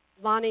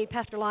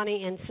 Pastor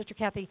Lonnie and Sister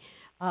Kathy,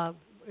 are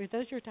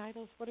those your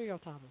titles? What are your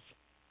titles?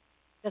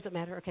 Doesn't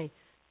matter. Okay.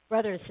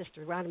 Brother and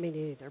sister. Well, I don't mean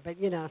it either, but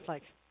it's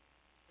like,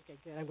 okay,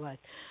 good, I'm glad.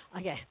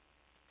 Okay.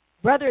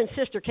 Brother and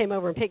sister came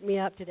over and picked me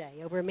up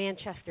today over in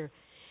Manchester.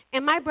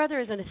 And my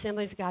brother is an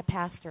Assemblies of God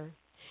pastor,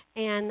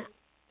 and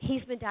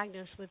he's been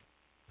diagnosed with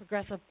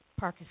progressive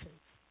Parkinson's.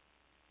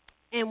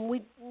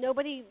 And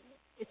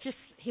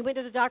he went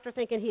to the doctor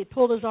thinking he had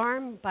pulled his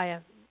arm by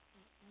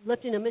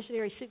lifting a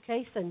missionary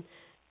suitcase, and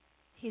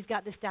he's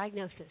got this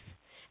diagnosis.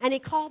 And he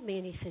called me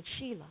and he said,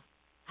 Sheila,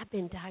 I've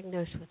been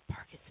diagnosed with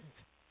Parkinson's.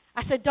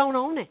 I said, don't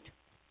own it.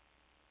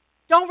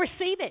 Don't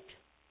receive it.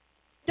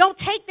 Don't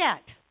take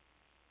that.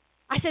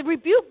 I said,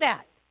 rebuke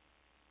that.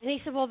 And he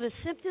said, well, the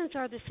symptoms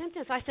are the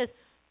symptoms. I said,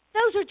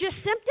 those are just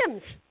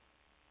symptoms.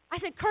 I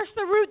said, curse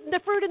the root and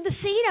the fruit and the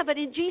seed of it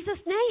in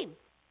Jesus' name.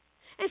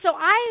 And so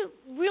I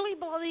really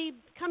believe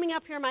coming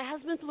up here, my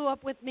husband flew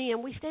up with me,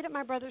 and we stayed at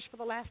my brother's for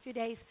the last few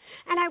days.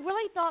 And I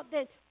really thought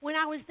that when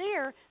I was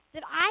there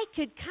that I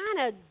could kind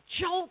of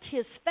jolt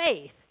his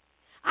faith.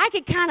 I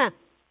could kind of,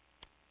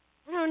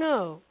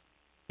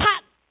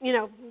 pop,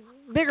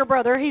 bigger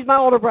brother. He's my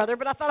older brother,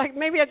 but I thought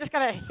maybe I just got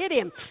to hit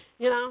him,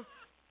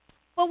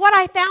 But what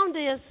I found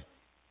is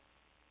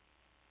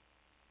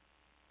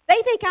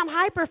they think I'm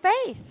hyper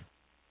faith.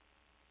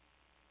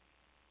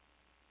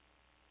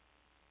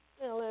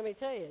 Well, let me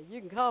tell you, you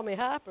can call me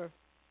hyper,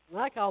 and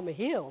I call me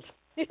healed.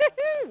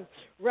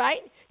 Right?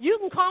 You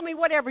can call me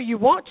whatever you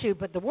want to,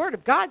 but the Word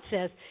of God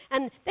says,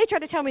 and they try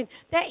to tell me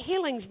that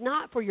healing's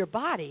not for your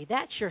body,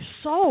 that's your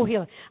soul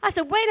healing. I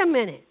said, wait a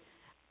minute.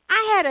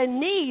 I had a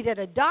need at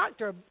a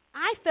doctor.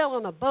 I fell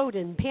on a boat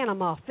in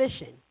Panama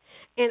fishing,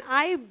 and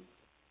I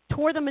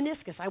tore the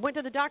meniscus. I went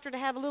to the doctor to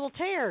have a little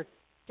tear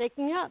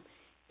taken up.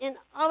 And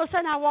all of a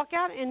sudden I walk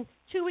out, and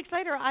 2 weeks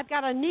later I've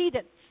got a knee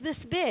that's this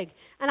big,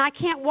 and I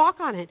can't walk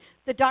on it.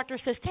 The doctor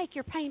says, take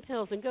your pain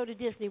pills and go to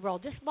Disney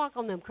World. Just walk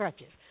on them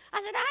crutches. I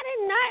said, I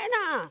didn't know.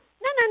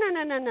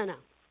 No.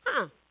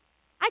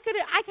 I could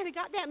have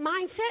got that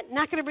mindset, and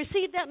I could have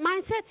received that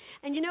mindset.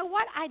 And you know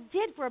what? I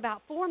did for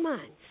about 4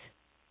 months.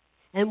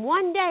 And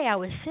one day I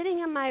was sitting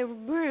in my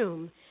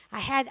room. I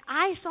had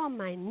ice on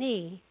my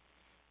knee,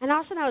 and all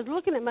of a sudden I was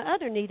looking at my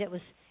other knee that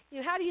was,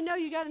 how do you know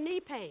you got a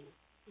knee pain?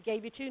 He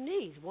gave you 2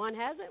 knees. One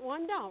has it,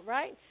 one don't,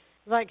 right?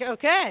 Like,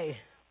 okay.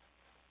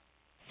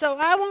 So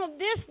I want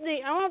this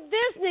knee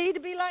to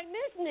be like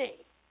this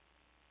knee.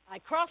 I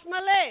crossed my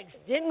legs.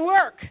 Didn't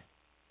work.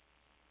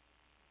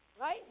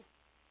 Right?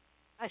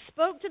 I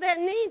spoke to that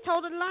knee and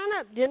told it to line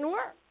up. Didn't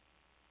work.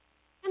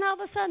 And all of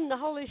a sudden the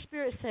Holy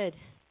Spirit said,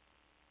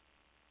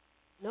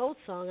 an old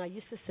song I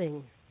used to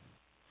sing,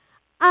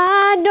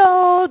 I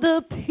know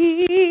the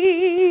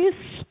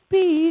peace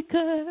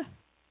speaker.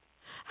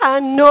 I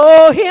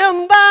know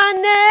him by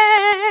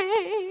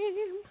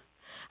name.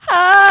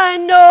 I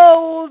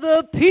know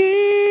the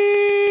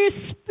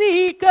peace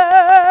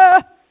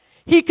speaker.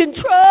 He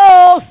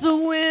controls the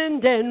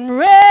wind and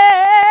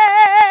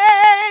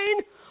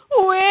rain.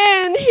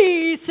 When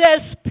he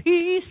says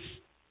peace,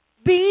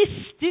 be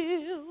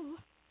still,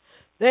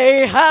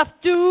 they have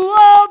to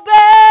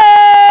obey.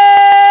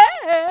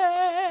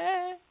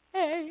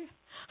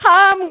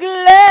 I'm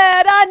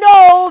glad I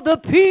know the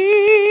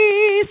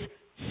peace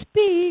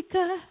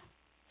speaker.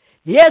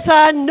 Yes,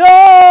 I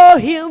know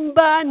him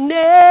by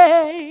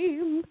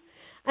name.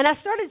 And I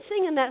started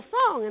singing that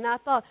song, and I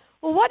thought,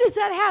 well, what does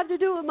that have to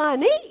do with my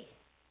knee?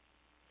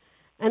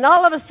 And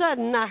all of a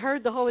sudden, I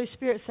heard the Holy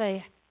Spirit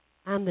say,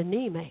 I'm the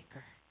knee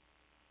maker.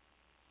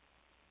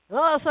 And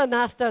all of a sudden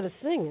I started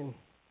singing.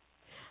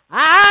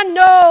 I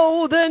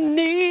know the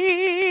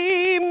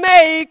knee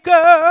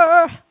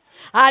maker.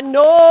 I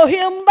know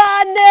him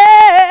by name.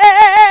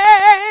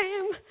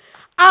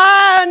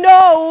 I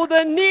know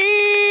the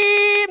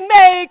knee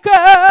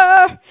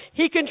maker.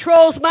 He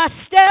controls my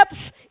steps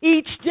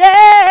each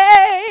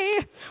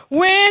day.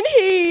 When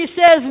he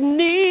says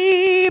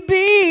knee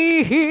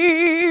be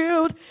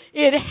healed,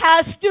 it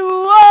has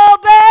to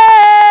obey.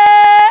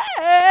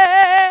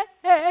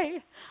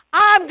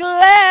 I'm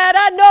glad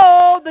I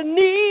know the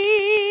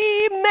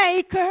knee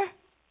maker.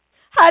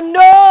 I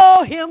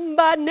know him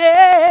by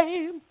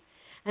name.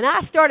 And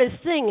I started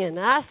singing.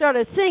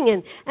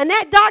 And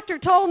that doctor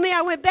told me,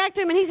 I went back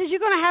to him, and he says, you're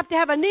going to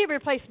have a knee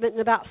replacement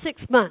in about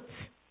 6 months.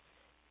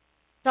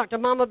 Dr.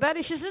 Mama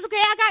Betty, she says, okay,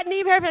 I got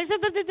knee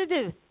replacement.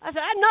 I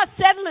said, I'm not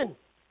settling.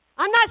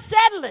 How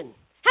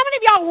many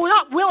of y'all are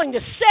not willing to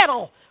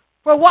settle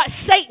for what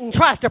Satan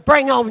tries to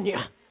bring on you?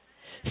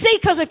 See,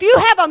 because if you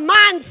have a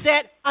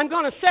mindset, I'm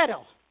going to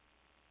settle.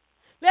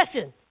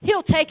 Listen,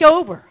 he'll take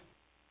over.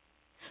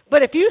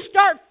 But if you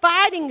start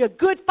fighting a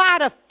good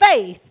fight of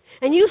faith,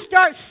 and you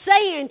start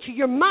saying to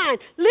your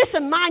mind,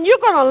 listen, mind, you're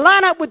going to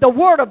line up with the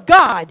Word of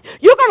God.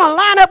 You're going to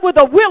line up with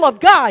the will of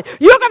God.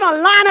 You're going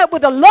to line up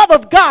with the love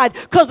of God.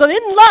 Because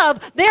in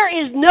love, there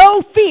is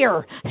no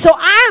fear. So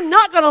I am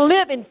not going to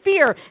live in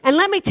fear. And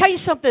let me tell you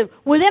something.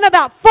 Within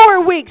about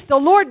 4 weeks, the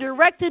Lord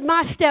directed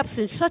my steps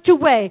in such a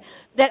way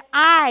that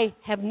I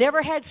have never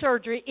had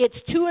surgery. It's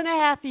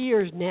 2.5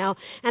 years now.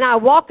 And I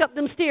walk up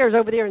them stairs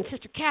over there in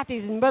Sister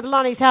Kathy's and Brother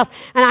Lonnie's house.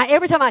 And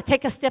every time I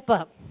take a step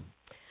up,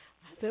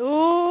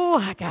 oh,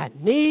 I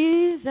got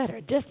knees that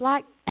are just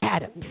like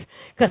Adam's.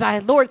 Because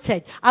the Lord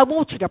said, I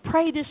want you to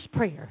pray this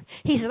prayer.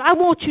 He said, I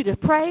want you to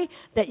pray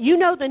that you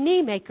know the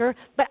knee maker,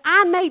 but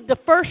I made the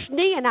first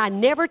knee and I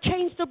never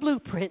changed the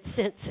blueprint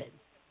since it.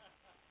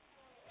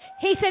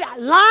 He said,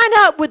 line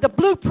up with the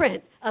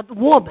blueprint of the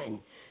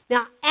woman.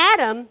 Now,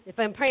 Adam, if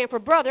I'm praying for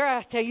brother,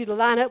 I tell you to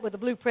line up with the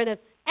blueprint of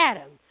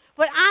Adam.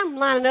 But I'm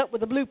lining up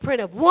with the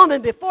blueprint of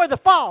woman before the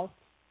fall.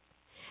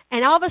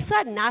 And all of a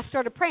sudden, I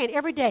started praying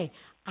every day.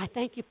 I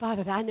thank you,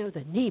 Father, that I know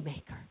the knee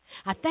maker.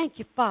 I thank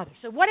you, Father.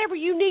 So whatever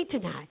you need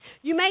tonight,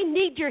 you may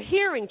need your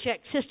hearing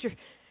checked, sister.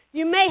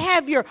 You may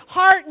have your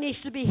heart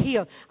needs to be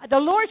healed. The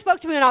Lord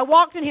spoke to me when I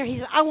walked in here. He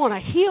said, I want to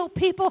heal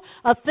people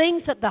of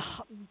things that the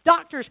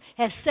doctors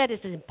have said is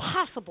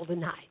impossible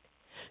tonight.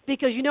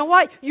 Because you know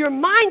what? Your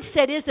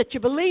mindset is that you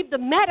believe the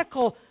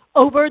medical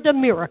over the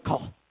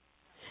miracle.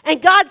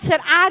 And God said,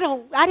 I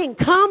didn't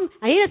come.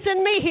 He didn't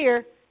send me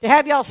here to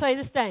have y'all say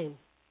the same.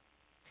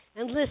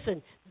 And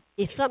listen,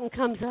 if something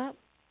comes up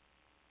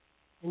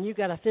and you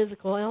got a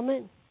physical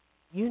ailment,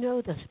 you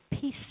know the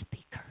peace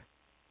speaker.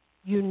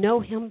 You know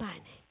him by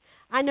name.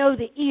 I know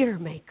the ear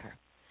maker.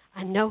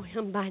 I know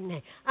him by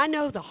name. I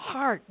know the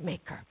heart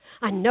maker.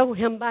 I know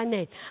him by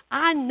name.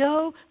 I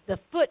know the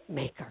foot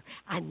maker.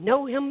 I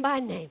know him by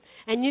name.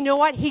 And you know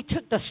what? He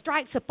took the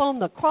stripes upon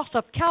the cross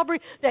of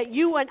Calvary that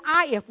you and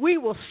I, if we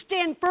will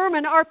stand firm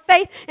in our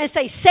faith and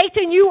say,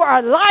 Satan, you are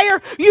a liar.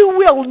 You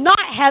will not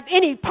have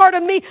any part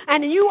of me,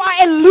 and you are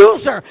a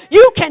loser.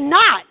 You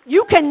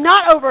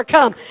cannot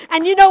overcome.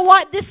 And you know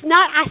what? This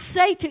night I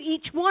say to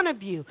each one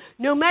of you,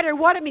 no matter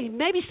what it means,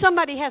 maybe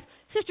somebody has,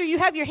 sister, you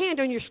have your hand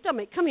on your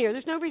stomach. Come here.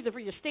 There's no reason for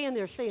you to stand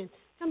there saying,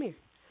 come here.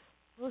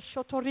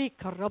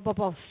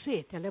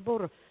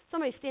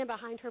 Somebody stand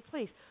behind her,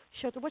 please.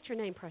 What's your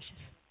name, precious?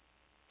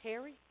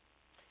 Terry?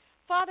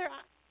 Father,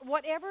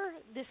 whatever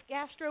this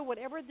gastro,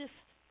 whatever this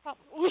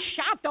problem,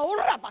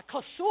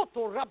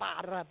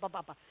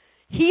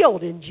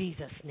 healed in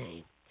Jesus'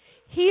 name.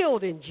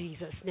 Healed in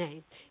Jesus'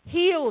 name.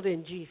 Healed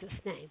in Jesus'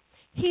 name.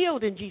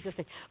 Healed in Jesus'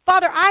 name.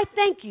 Father, I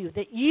thank you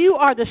that you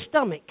are the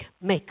stomach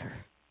maker.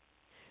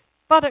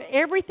 Father,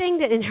 everything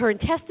that in her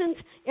intestines,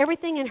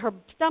 everything in her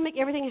stomach,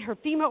 everything in her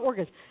female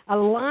organs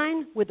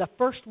align with the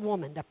first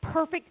woman, the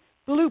perfect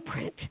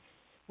blueprint.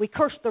 We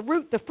curse the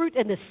root, the fruit,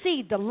 and the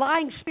seed, the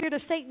lying spirit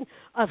of Satan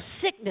of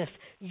sickness.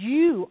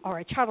 You are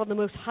a child of the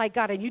Most High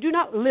God, and you do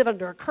not live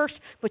under a curse,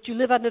 but you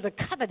live under the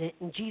covenant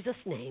in Jesus'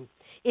 name.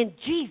 In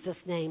Jesus'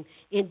 name.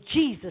 In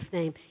Jesus'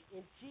 name.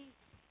 In Jesus'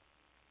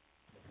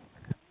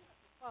 name.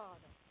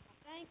 Father,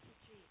 thank you,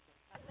 Jesus.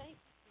 I thank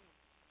you,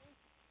 Jesus.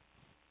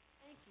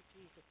 Thank you,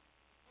 Jesus.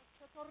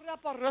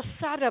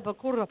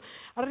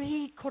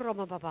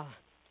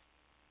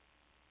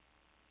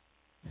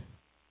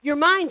 Your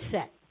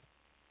mindset.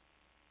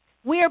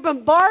 We are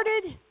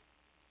bombarded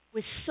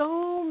with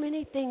so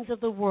many things of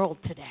the world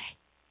today.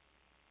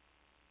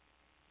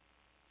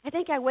 I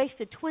think I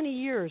wasted 20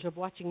 years of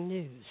watching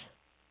news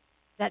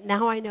that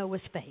now I know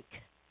was fake.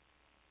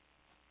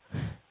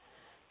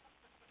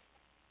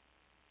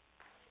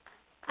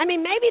 I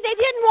mean, maybe they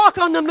didn't walk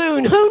on the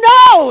moon. Who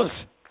knows?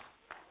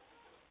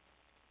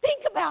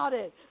 Think about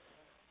it.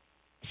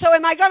 So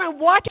am I going to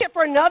watch it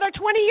for another 20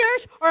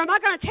 years? Or am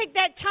I going to take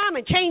that time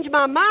and change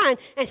my mind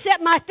and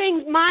set my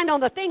mind on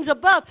the things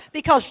above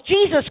because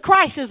Jesus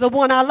Christ is the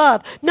one I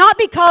love? Not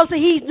because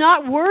he's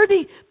not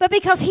worthy, but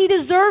because he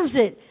deserves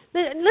it.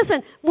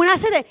 Listen, when I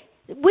said that,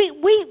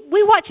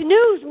 we watch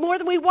news more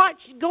than we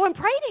go and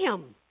pray to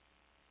Him.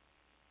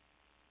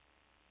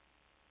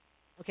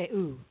 Okay,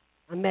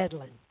 I'm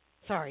meddling.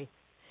 Sorry.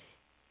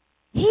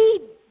 He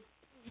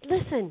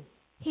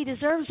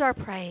deserves our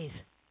praise.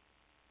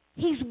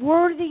 He's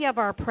worthy of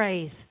our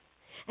praise.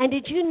 And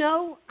did you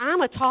know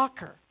I'm a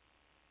talker?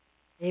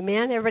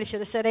 Amen? Everybody should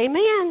have said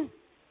amen.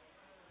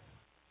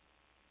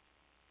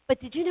 But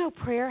did you know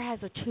prayer has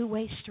a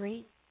two-way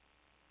street?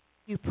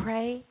 You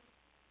pray,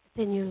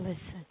 then you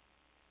listen.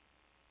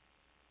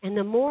 And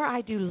the more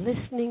I do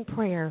listening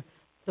prayer,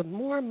 the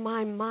more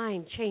my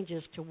mind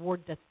changes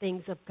toward the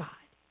things of God.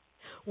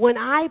 When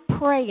I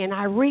pray and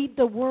I read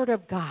the Word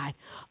of God,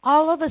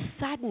 all of a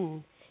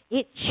sudden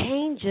it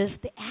changes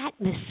the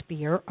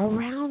atmosphere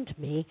around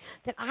me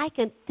that I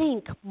can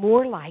think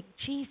more like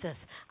Jesus.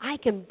 I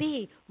can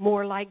be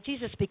more like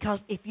Jesus, because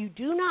if you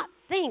do not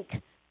think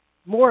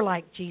more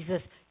like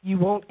Jesus, you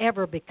won't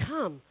ever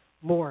become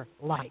more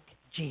like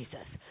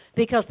Jesus.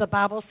 Because the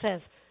Bible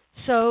says,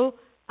 so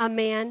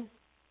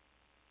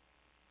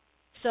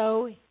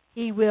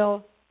he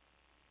will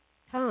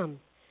come.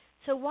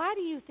 So why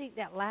do you think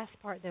that last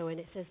part, though, and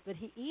it says, but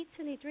he eats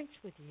and he drinks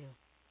with you,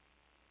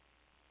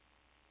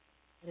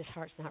 but his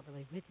heart's not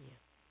really with you?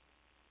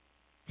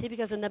 See,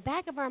 because in the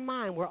back of our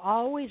mind, we're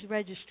always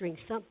registering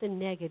something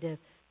negative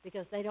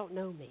because they don't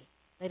know me.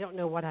 They don't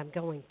know what I'm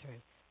going through.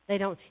 They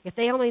don't. If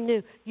they only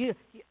knew you.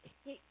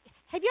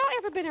 Have y'all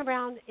ever been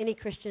around any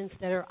Christians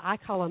that are, I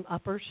call them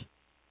uppers?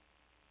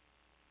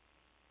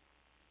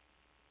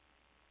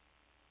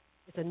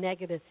 It's a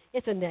negative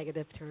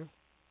term.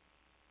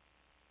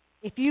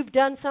 If you've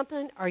done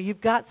something or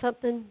you've got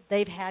something,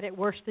 they've had it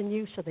worse than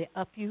you, so they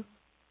up you.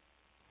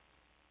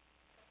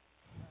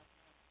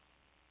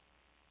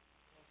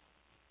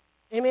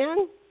 Amen?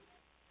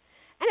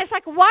 And it's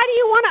like, why do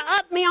you want to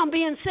up me on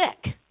being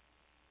sick?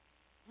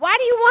 Why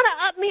do you want to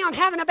up me on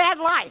having a bad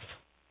life?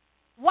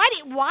 Why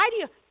do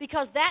you?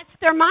 Because that's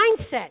their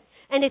mindset.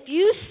 And if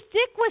you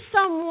stick with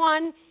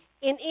someone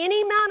in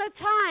any amount of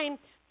time,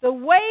 the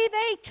way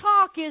they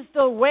talk is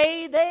the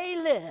way they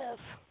live.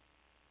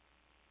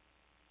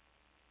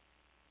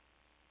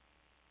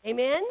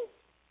 Amen?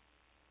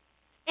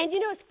 And you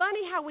know, it's funny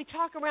how we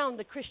talk around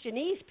the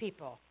Christianese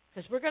people,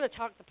 because we're going to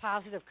talk the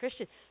positive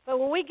Christian. But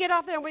when we get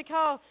off there and we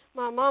call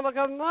my mama,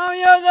 go, "Mom,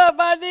 you're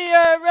nobody,"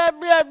 blah,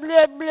 blah,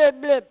 blah, blah,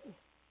 blah.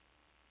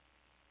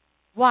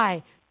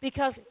 Why?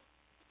 Because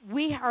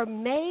we are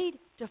made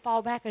to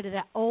fall back into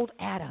that old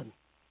Adam.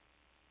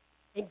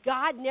 And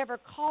God never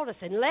called us,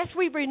 unless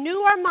we renew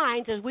our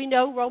minds, as we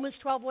know Romans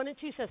 12:1 and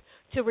 2 says,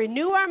 to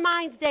renew our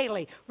minds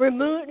daily.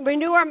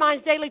 Renew our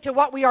minds daily to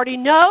what we already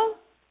know,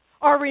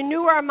 or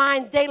renew our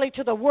minds daily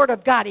to the Word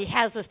of God He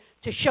has us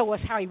to show us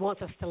how He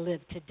wants us to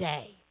live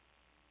today.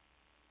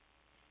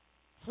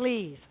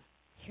 Please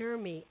hear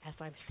me as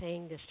I'm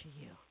saying this to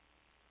you.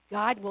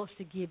 God wants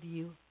to give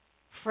you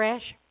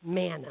fresh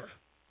manna,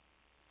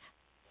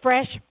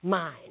 fresh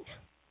mind,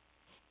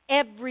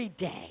 every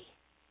day.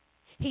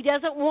 He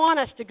doesn't want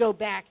us to go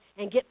back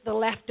and get the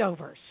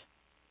leftovers.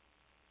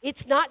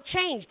 It's not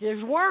changed.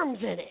 There's worms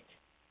in it.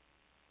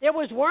 There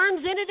was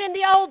worms in it in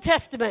the Old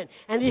Testament.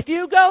 And if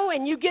you go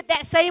and you get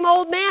that same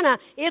old manna,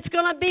 it's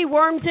going to be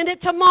worms in it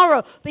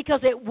tomorrow,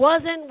 because it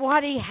wasn't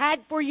what He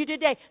had for you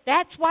today.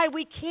 That's why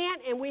we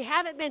can't and we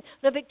haven't been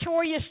the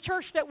victorious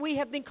church that we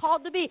have been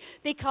called to be.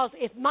 Because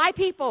if my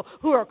people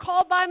who are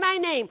called by my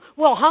name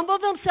will humble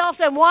themselves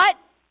and what?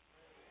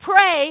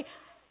 Pray,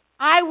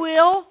 I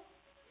will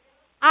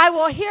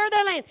hear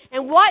their land.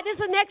 And what does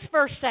the next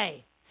verse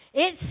say?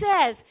 It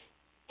says,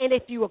 and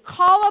if you will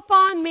call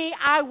upon me,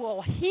 I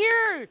will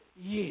hear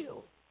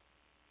you.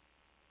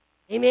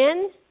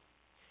 Amen?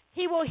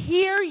 He will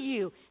hear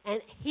you, and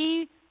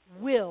He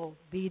will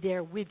be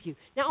there with you.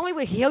 Not only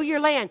will He heal your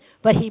land,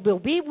 but He will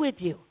be with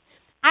you.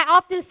 I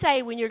often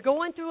say when you're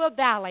going through a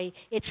valley,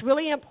 it's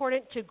really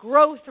important to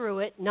grow through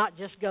it, not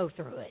just go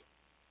through it.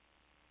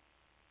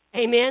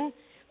 Amen?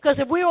 Because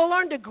if we will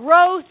learn to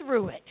grow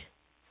through it,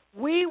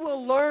 we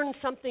will learn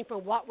something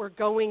from what we're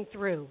going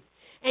through.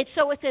 And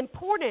so it's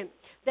important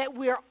that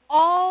we're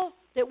all,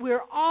 I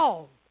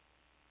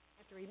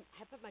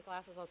have to put my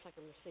glasses on so I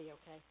can see,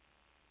 okay?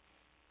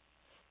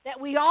 That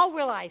we all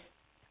realize,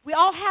 we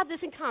all have this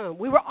in common.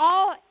 We were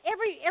all,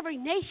 every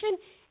nation,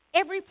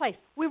 every place,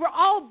 we were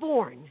all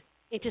born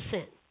into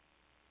sin.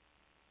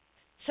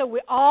 So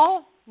we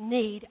all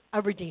need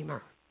a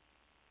Redeemer.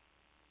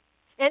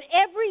 And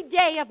every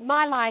day of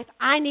my life,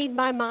 I need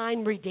my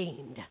mind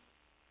redeemed.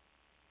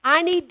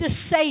 I need the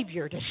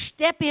Savior to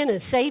step in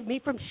and save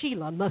me from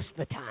Sheila most of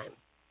the time.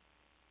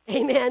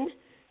 Amen.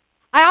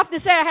 I often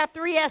say I have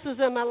 3 S's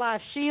in my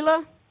life.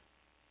 Sheila,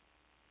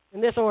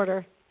 in this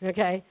order,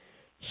 okay?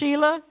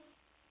 Sheila,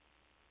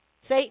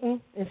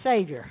 Satan, and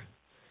Savior.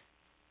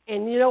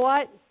 And you know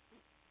what?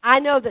 I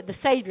know that the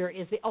Savior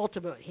is the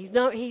ultimate.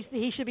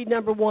 He should be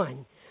number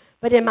 1.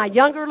 But in my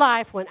younger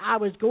life, when I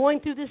was going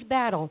through this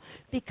battle,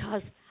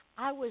 because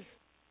I was,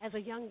 as a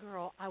young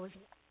girl, I was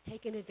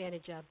taken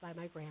advantage of by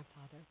my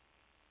grandfather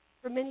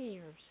for many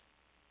years.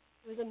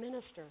 He was a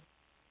minister.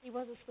 He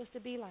wasn't supposed to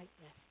be like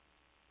this.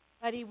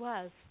 But he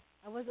was.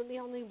 I wasn't the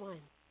only one.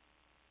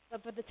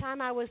 But by the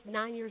time I was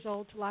 9 years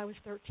old till I was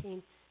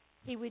 13,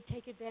 he would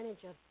take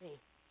advantage of me.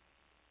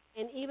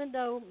 And even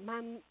though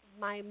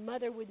my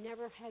mother would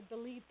never have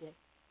believed it,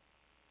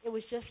 it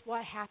was just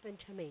what happened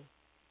to me.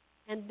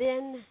 And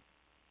then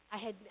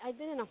I'd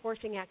been in a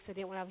horsing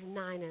accident when I was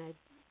 9, and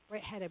I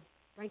had a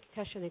brain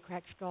concussion and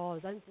cracked skull. I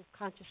was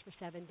unconscious for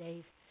 7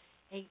 days,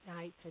 8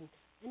 nights, and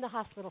in the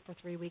hospital for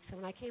 3 weeks. And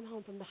when I came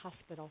home from the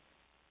hospital,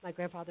 my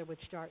grandfather would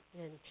start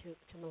then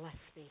to molest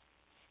me.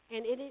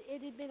 And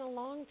it had been a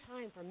long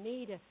time for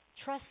me to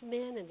trust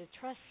men and to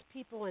trust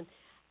people and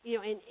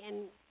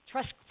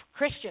trust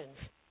Christians.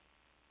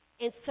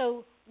 And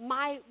so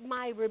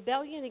my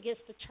rebellion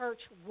against the church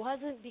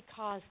wasn't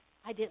because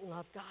I didn't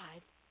love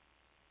God.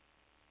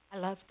 I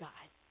loved God.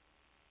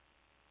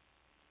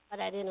 But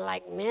I didn't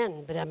like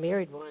men, but I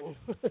married one.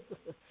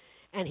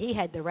 And he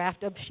had the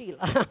raft of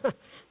Sheila.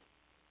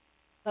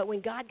 But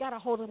when God got a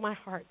hold of my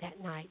heart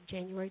that night,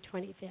 January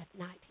 25th,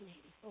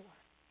 1984,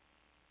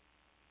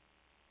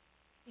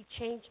 he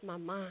changed my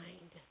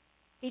mind.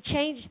 He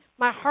changed,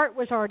 my heart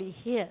was already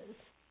his,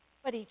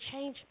 but he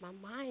changed my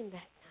mind that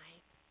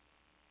night.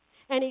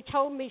 And he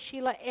told me,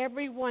 Sheila,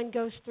 everyone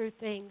goes through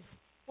things.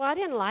 Well, I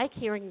didn't like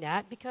hearing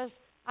that because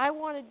I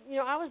wanted,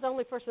 I was the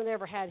only person that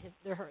ever had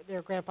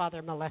their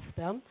grandfather molest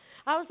them.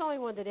 I was the only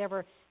one that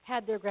ever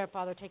had their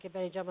grandfather take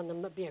advantage of them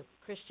and be a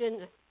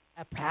Christian,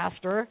 a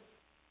pastor.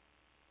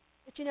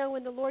 But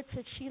when the Lord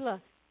said,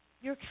 Sheila,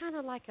 you're kind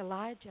of like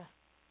Elijah.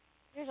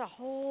 There's a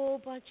whole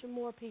bunch of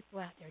more people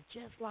out there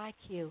just like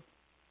you,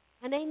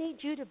 and they need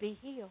you to be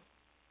healed.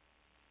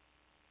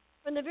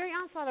 From the very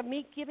onset of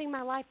me giving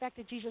my life back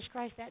to Jesus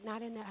Christ that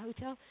night in that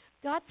hotel,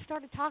 God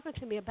started talking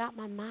to me about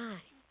my mind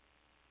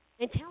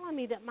and telling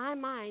me that my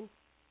mind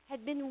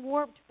had been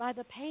warped by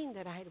the pain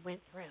that I had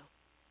went through.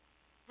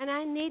 And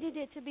I needed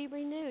it to be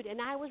renewed, and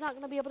I was not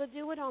going to be able to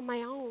do it on my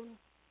own.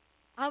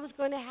 I was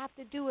going to have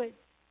to do it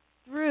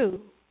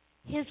through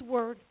His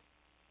Word,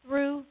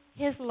 through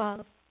His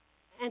love,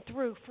 and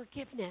through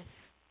forgiveness.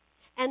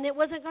 And it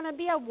wasn't going to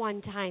be a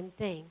one-time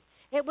thing.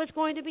 It was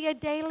going to be a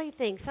daily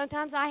thing.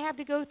 Sometimes I have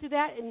to go through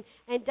that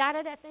and die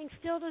to that thing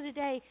still to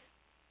today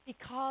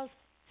because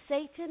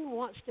Satan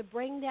wants to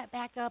bring that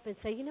back up and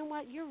say, you know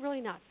what, you're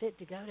really not fit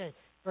to go to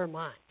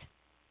Vermont.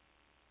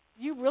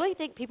 You really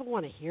think people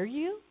want to hear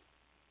you?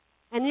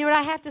 And you know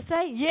what I have to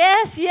say?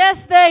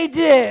 Yes, they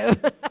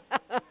do.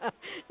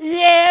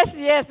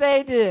 Yes,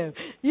 they do.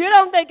 You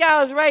don't think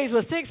I was raised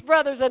with 6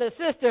 brothers and a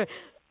sister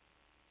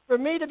for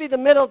me to be the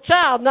middle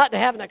child, not to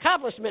have an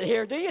accomplishment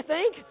here, do you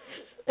think?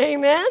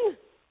 Amen?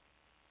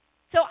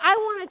 So I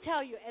want to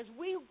tell you, as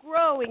we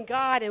grow in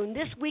God and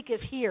this week is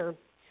here,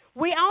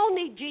 we all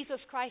need Jesus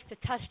Christ to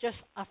touch us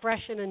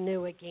afresh and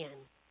anew again.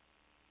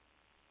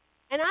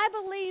 And I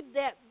believe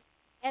that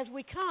as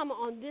we come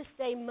on this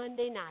day,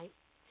 Monday night,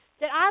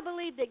 that I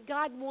believe that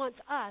God wants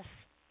us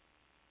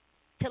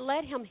to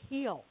let Him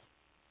heal.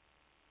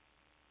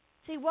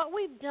 See, what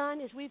we've done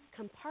is we've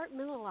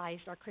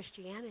compartmentalized our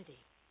Christianity.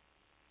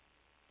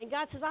 And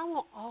God says, I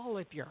want all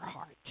of your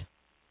heart.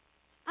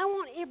 I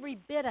want every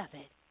bit of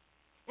it.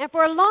 And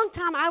for a long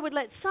time, I would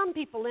let some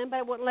people in, but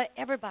I wouldn't let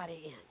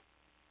everybody in.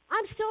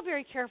 I'm still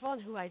very careful on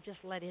who I just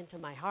let into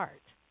my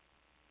heart.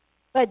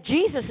 But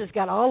Jesus has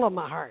got all of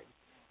my heart.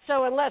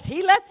 So unless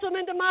He lets them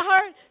into my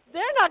heart,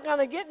 they're not going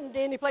to get into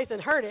any place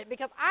and hurt it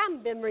because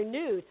I've been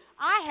renewed.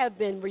 I have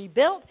been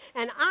rebuilt,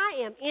 and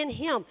I am in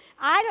Him.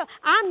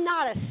 I'm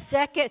not a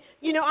second,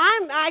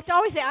 I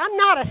always say I'm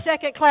not a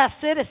second-class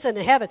citizen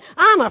in heaven.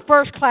 I'm a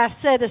first-class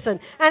citizen,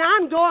 and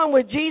I'm going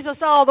with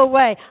Jesus all the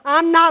way.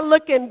 I'm not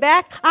looking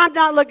back. I'm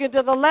not looking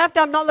to the left.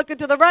 I'm not looking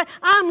to the right.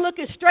 I'm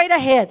looking straight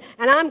ahead,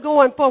 and I'm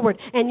going forward.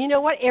 And you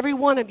know what? Every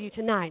one of you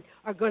tonight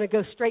are going to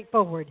go straight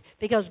forward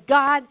because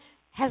God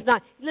has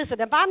not. Listen,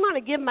 if I'm going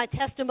to give my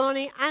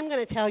testimony, I'm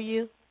going to tell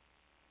you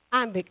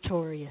I'm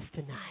victorious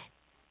tonight.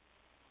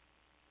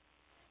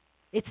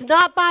 It's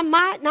not by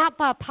might, not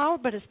by power,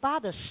 but it's by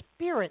the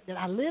Spirit that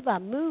I live, I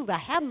move, I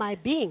have my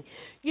being.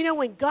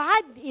 When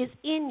God is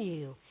in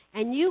you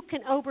and you can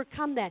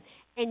overcome that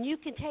and you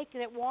can take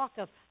that walk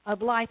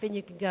of life and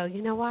you can go,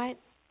 you know what?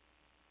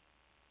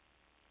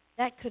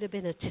 That could have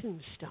been a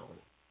tombstone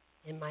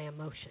in my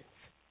emotions.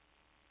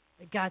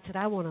 But God said,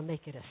 I want to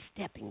make it a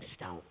stepping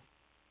stone.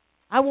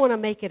 I want to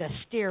make it a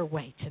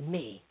stairway to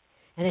me.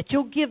 And that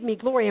you'll give me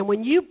glory. And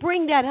when you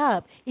bring that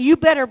up, you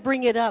better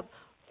bring it up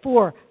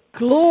for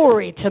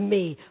glory to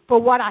me,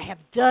 for what I have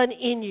done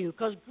in you.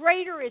 Because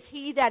greater is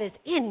He that is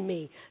in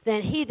me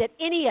than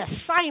any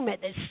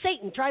assignment that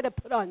Satan tried to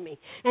put on me.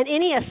 And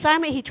any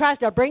assignment he tries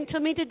to bring to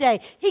me today,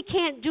 he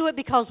can't do it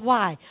because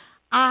why?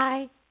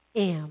 I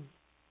am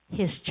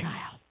His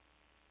child.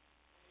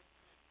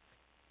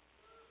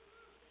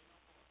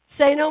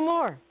 Say no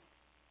more.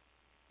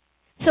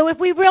 So if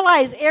we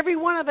realize every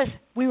one of us,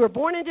 we were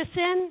born into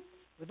sin,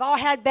 we've all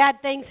had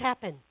bad things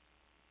happen.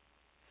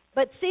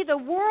 But see, the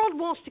world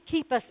wants to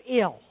keep us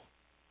ill.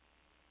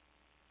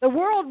 The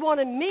world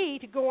wanted me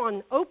to go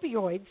on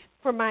opioids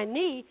for my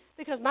knee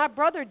because my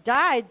brother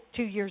died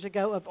 2 years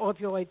ago of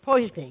opioid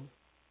poisoning.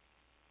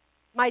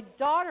 My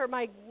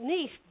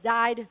niece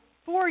died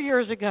 4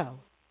 years ago.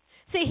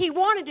 See, he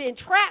wanted to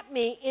entrap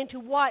me into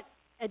what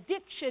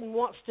addiction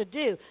wants to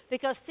do.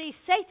 Because, see,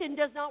 Satan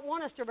does not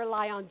want us to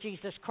rely on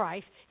Jesus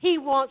Christ. He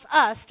wants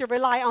us to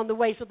rely on the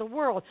ways of the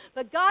world.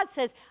 But God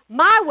says,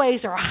 my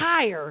ways are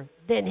higher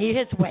than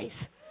his ways.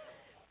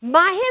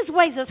 His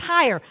ways is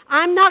higher.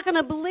 I'm not going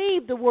to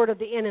believe the word of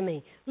the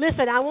enemy.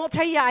 Listen, I won't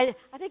tell you,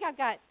 I think I've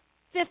got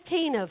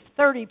 15 of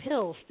 30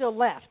 pills still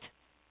left.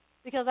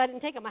 Because I didn't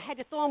take them. I had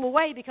to throw them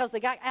away because they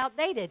got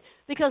outdated.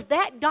 Because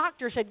that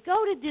doctor said, go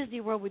to Disney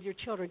World with your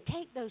children.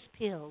 Take those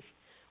pills.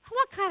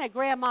 What kind of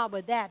grandma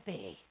would that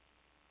be?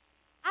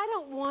 I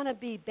don't want to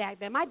be back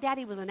then. My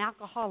daddy was an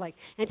alcoholic.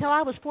 Until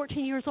I was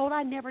 14 years old,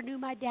 I never knew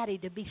my daddy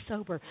to be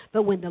sober.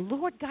 But when the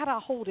Lord got a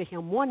hold of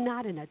him one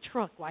night in a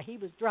truck while he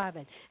was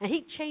driving, and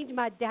he changed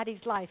my daddy's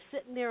life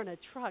sitting there in a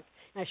truck,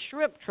 a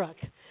shrimp truck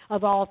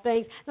of all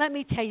things. Let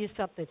me tell you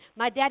something.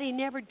 My daddy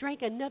never drank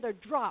another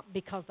drop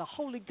because the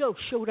Holy Ghost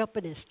showed up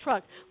in his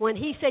truck. When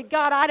he said,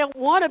 God, I don't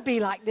want to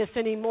be like this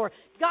anymore,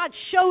 God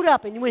showed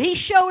up. And when he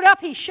showed up,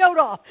 he showed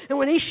off. And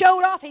when he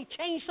showed off, he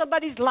changed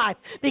somebody's life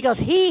because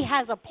he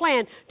has a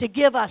plan to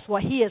give us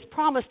what he has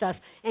promised us.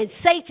 And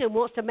Satan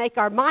wants to make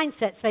our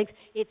mindset think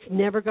it's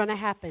never going to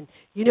happen.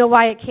 You know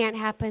why it can't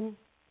happen?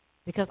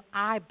 Because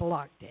I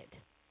blocked it.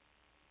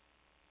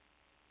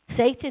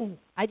 Satan,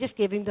 I just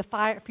gave him the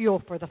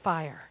fuel for the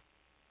fire.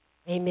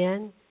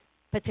 Amen?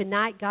 But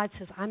tonight, God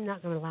says, I'm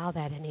not going to allow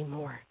that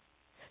anymore.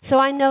 So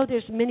I know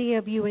there's many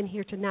of you in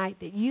here tonight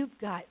that you've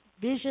got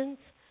visions,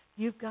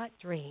 you've got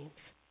dreams,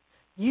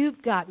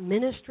 you've got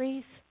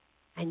ministries,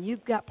 and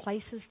you've got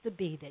places to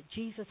be that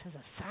Jesus has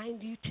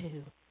assigned you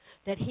to,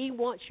 that he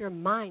wants your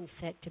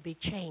mindset to be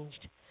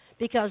changed.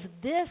 Because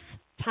this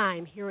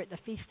time here at the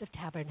Feast of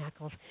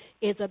Tabernacles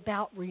is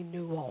about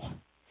renewal.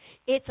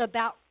 It's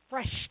about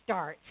fresh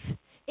starts.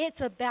 It's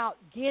about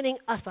getting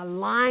us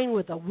aligned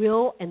with the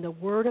will and the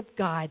Word of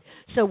God.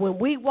 So when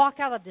we walk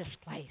out of this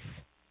place,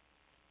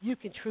 you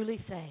can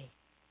truly say,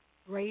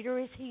 greater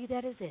is he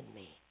that is in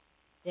me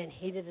than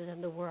he that is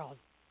in the world.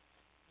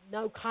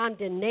 No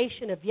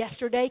condemnation of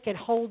yesterday can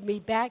hold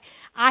me back.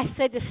 I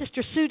said to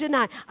Sister Sue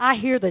tonight, I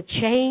hear the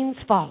chains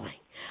falling.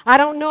 I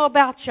don't know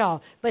about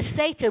y'all, but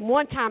Satan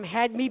one time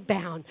had me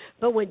bound.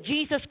 But when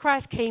Jesus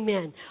Christ came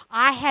in,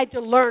 I had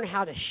to learn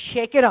how to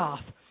shake it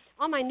off.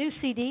 On my new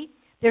CD,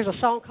 there's a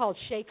song called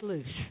Shake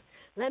Loose.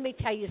 Let me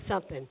tell you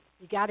something.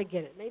 You got to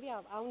get it. Maybe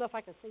I don't know if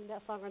I can sing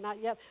that song or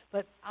not yet,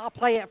 but I'll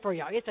play it for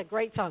y'all. It's a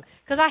great song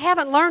because I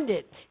haven't learned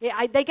it.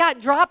 They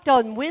got dropped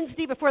on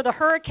Wednesday before the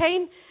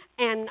hurricane,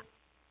 and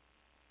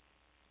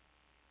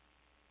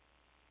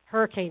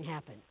hurricane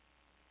happened.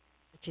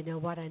 But you know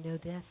what? I know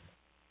this.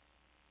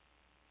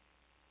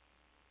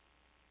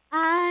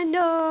 I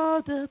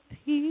know the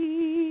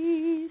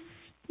peace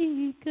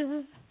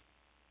speaker.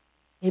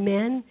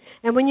 Amen.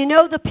 And when you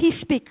know the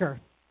peace speaker,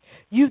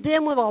 you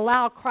then will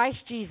allow Christ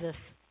Jesus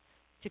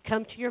to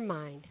come to your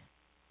mind.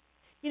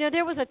 You know,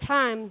 there was a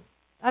time,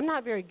 I'm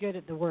not very good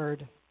at the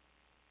Word.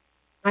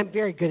 I'm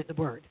very good at the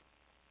Word.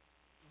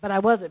 But I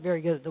wasn't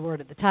very good at the Word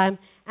at the time.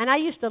 And I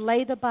used to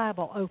lay the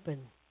Bible open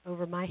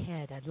over my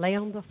head. I'd lay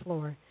on the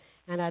floor,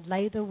 and I'd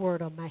lay the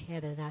Word on my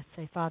head, and I'd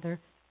say, Father,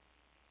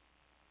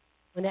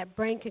 when that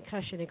brain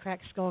concussion and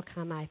cracked skull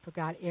come, I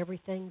forgot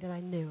everything that I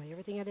knew.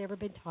 Everything I'd ever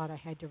been taught, I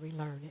had to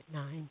relearn at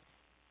 9.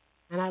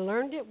 And I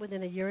learned it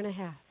within a year and a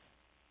half.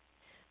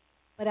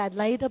 But I'd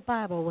lay the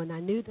Bible when I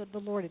knew that the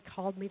Lord had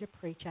called me to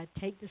preach. I'd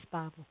take this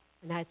Bible,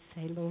 and I'd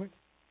say, Lord,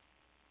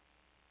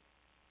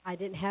 I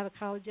didn't have a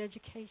college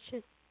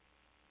education.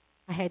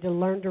 I had to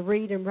learn to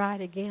read and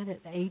write again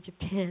at the age of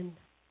 10.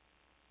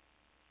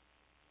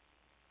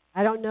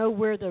 I don't know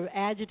where the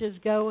adjectives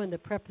go and the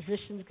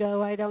prepositions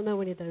go. I don't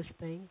know any of those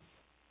things.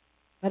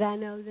 But I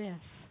know this.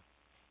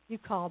 You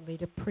called me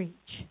to preach.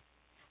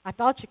 I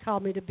thought you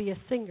called me to be a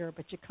singer,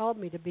 but you called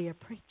me to be a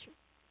preacher.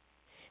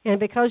 And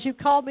because you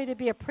called me to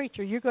be a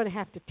preacher, you're going to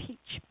have to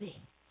teach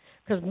me.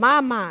 Because my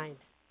mind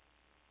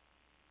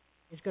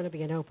is going to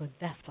be an open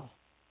vessel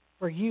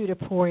for you to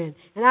pour in.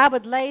 And I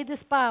would lay this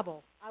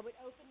Bible. I would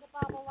open the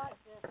Bible like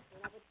this,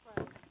 and I would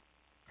pray.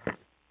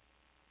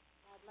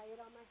 I'd lay it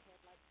on my head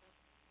like this.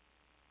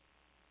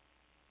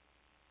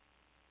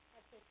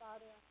 I'd say,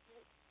 Father, I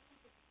can't do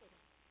this without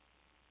you.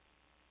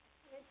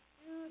 I can't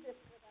do this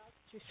without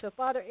you. So,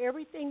 Father,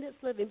 everything that's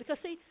living, because,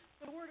 see,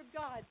 the Word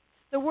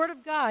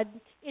of God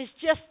is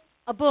just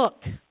a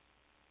book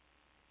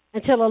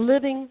until a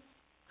living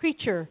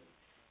creature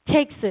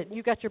takes it.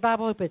 You got your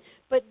Bible open.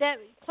 But that,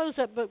 close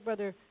that book,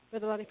 Brother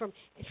Lonnie, from.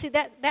 See,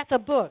 that's a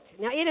book.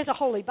 Now, it is a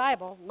holy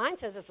Bible. Mine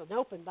says it's an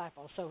open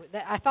Bible. So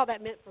I thought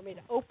that meant for me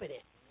to open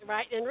it,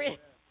 right, and read.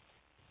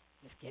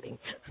 Just kidding.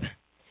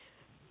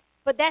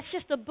 But that's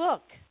just a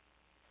book.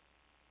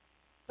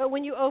 But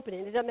when you open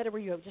it doesn't matter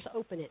where you open, just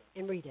open it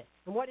and read it.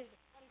 And what is it?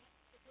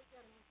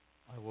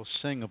 I will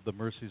sing of the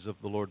mercies of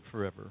the Lord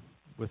forever.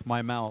 With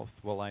my mouth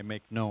will I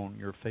make known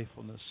your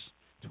faithfulness.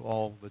 to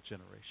all the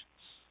generations.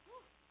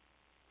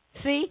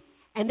 See?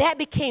 And that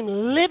became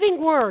living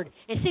word.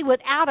 And see,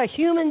 without a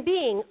human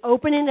being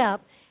opening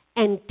up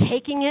and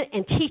taking it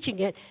and teaching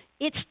it,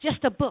 it's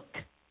just a book.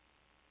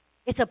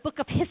 It's a book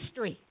of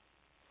history.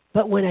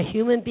 But when a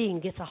human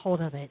being gets a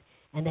hold of it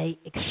and they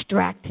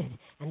extract it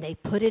and they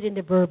put it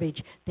into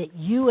verbiage that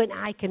you and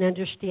I can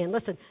understand.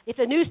 Listen, if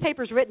the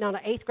newspaper's written on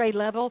an 8th grade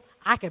level,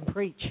 I can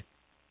preach.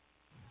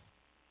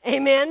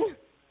 Amen?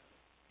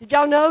 Did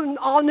y'all know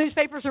all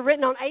newspapers are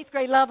written on 8th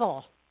grade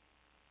level?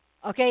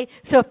 Okay?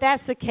 So if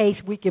that's the case,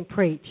 we can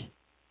preach.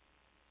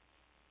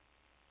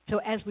 So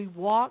as we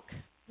walk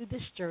through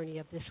this journey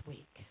of this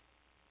week,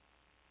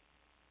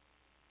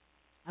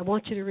 I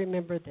want you to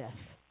remember this.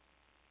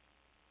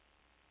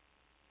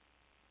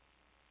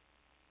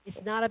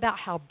 It's not about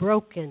how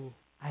broken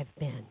I've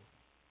been.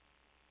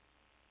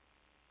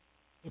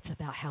 It's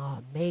about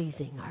how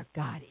amazing our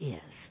God is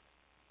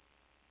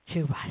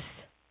to us.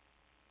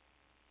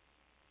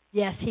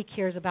 Yes, He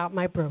cares about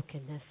my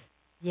brokenness.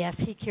 Yes,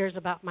 He cares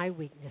about my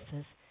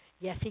weaknesses.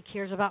 Yes, He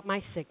cares about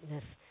my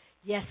sickness.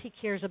 Yes, He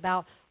cares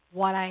about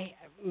my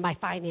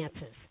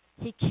finances.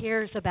 He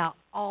cares about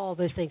all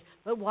those things.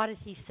 But what did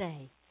He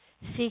say?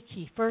 Seek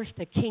ye first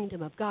the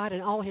kingdom of God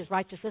and all His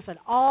righteousness, and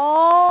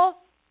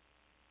all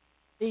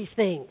these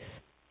things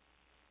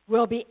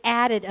will be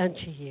added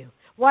unto you.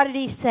 What did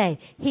He say?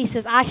 He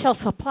says, I shall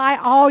supply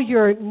all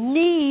your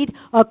need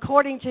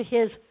according to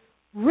His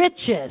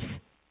riches.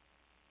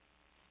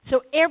 So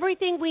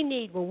everything we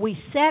need, when we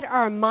set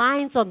our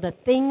minds on the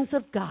things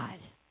of God,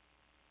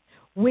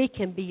 we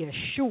can be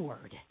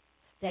assured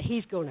that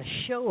He's going to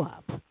show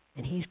up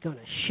and He's going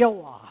to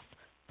show off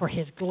for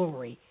His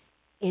glory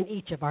in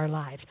each of our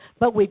lives.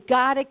 But we've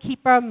got to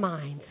keep our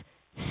minds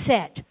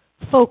set,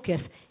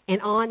 focused,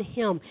 and on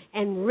Him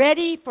and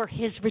ready for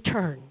His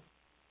return.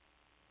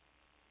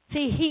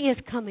 See, He is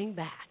coming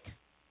back.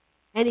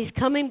 And He's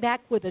coming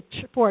back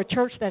for a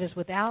church that is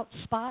without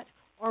spot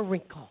or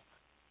wrinkle.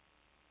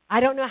 I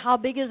don't know how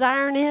big His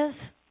iron is,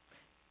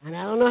 and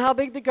I don't know how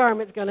big the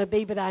garment's going to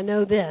be, but I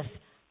know this.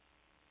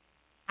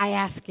 I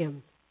ask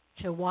Him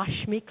to wash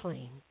me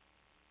clean,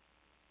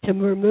 to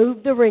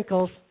remove the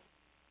wrinkles.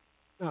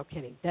 No,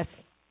 kidding.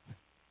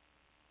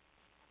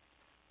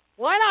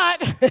 Why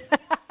not?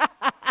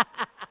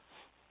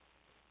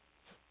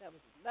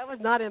 That was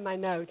not in my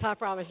notes, I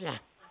promise you.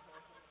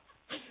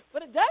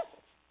 But it does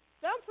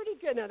sound pretty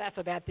good. No, that's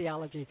a bad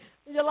theology.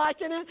 Are you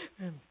liking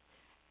it?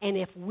 And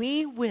if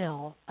we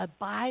will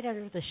abide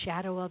under the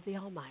shadow of the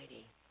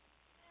Almighty,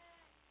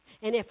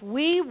 and if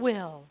we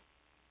will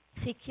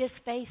seek His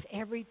face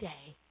every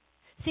day,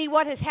 see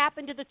what has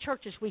happened to the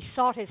churches. We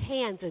sought His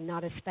hands and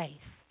not His face.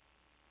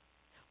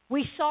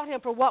 We sought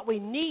Him for what we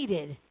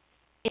needed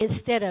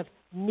instead of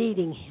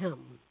needing Him.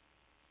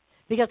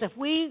 Because if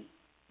we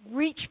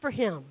reach for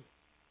Him,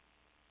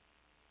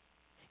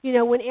 you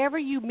know, whenever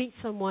you meet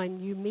someone,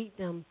 you meet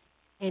them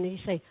and you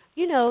say,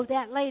 you know,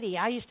 that lady,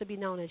 I used to be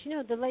known as, you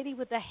know, the lady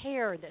with the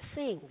hair that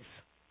sings.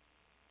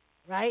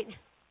 Right?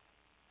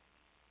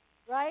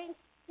 Right?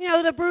 You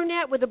know, the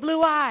brunette with the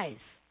blue eyes.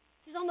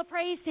 She's on the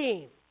praise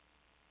team.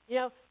 You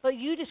know, but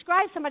you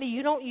describe somebody,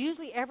 you don't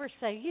usually ever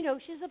say, you know,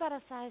 she's about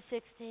a size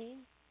 16.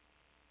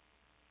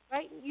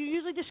 Right? You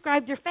usually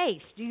describe their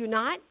face, do you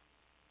not?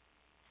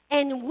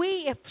 And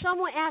if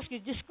someone asks you,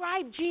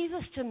 describe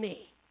Jesus to me.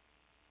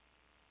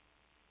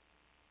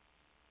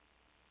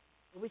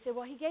 We say,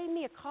 well, He gave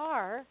me a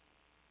car,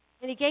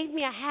 and He gave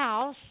me a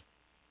house.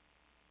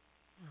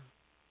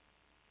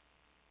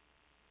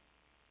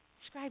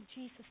 Describe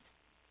Jesus.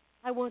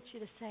 I want you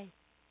to say,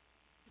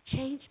 He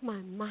changed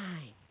my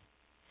mind,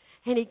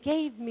 and He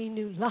gave me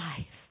new life,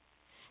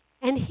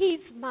 and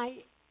He's my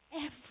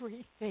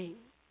everything.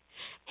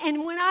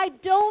 And when I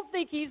don't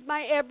think He's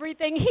my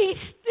everything, He's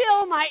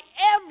still my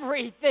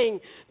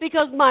everything,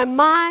 because my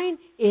mind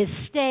is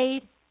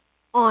stayed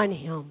on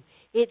Him.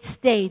 It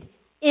stayed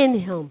in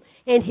Him.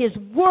 And His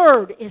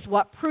Word is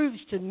what proves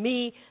to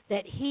me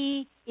that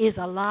He is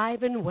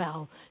alive and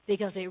well,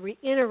 because it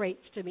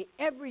reiterates to me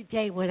every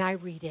day when I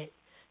read it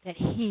that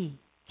He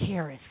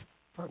cares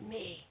for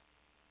me.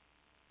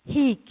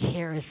 He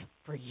cares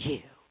for you.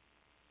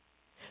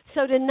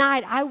 So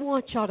tonight, I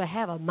want y'all to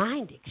have a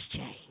mind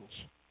exchange.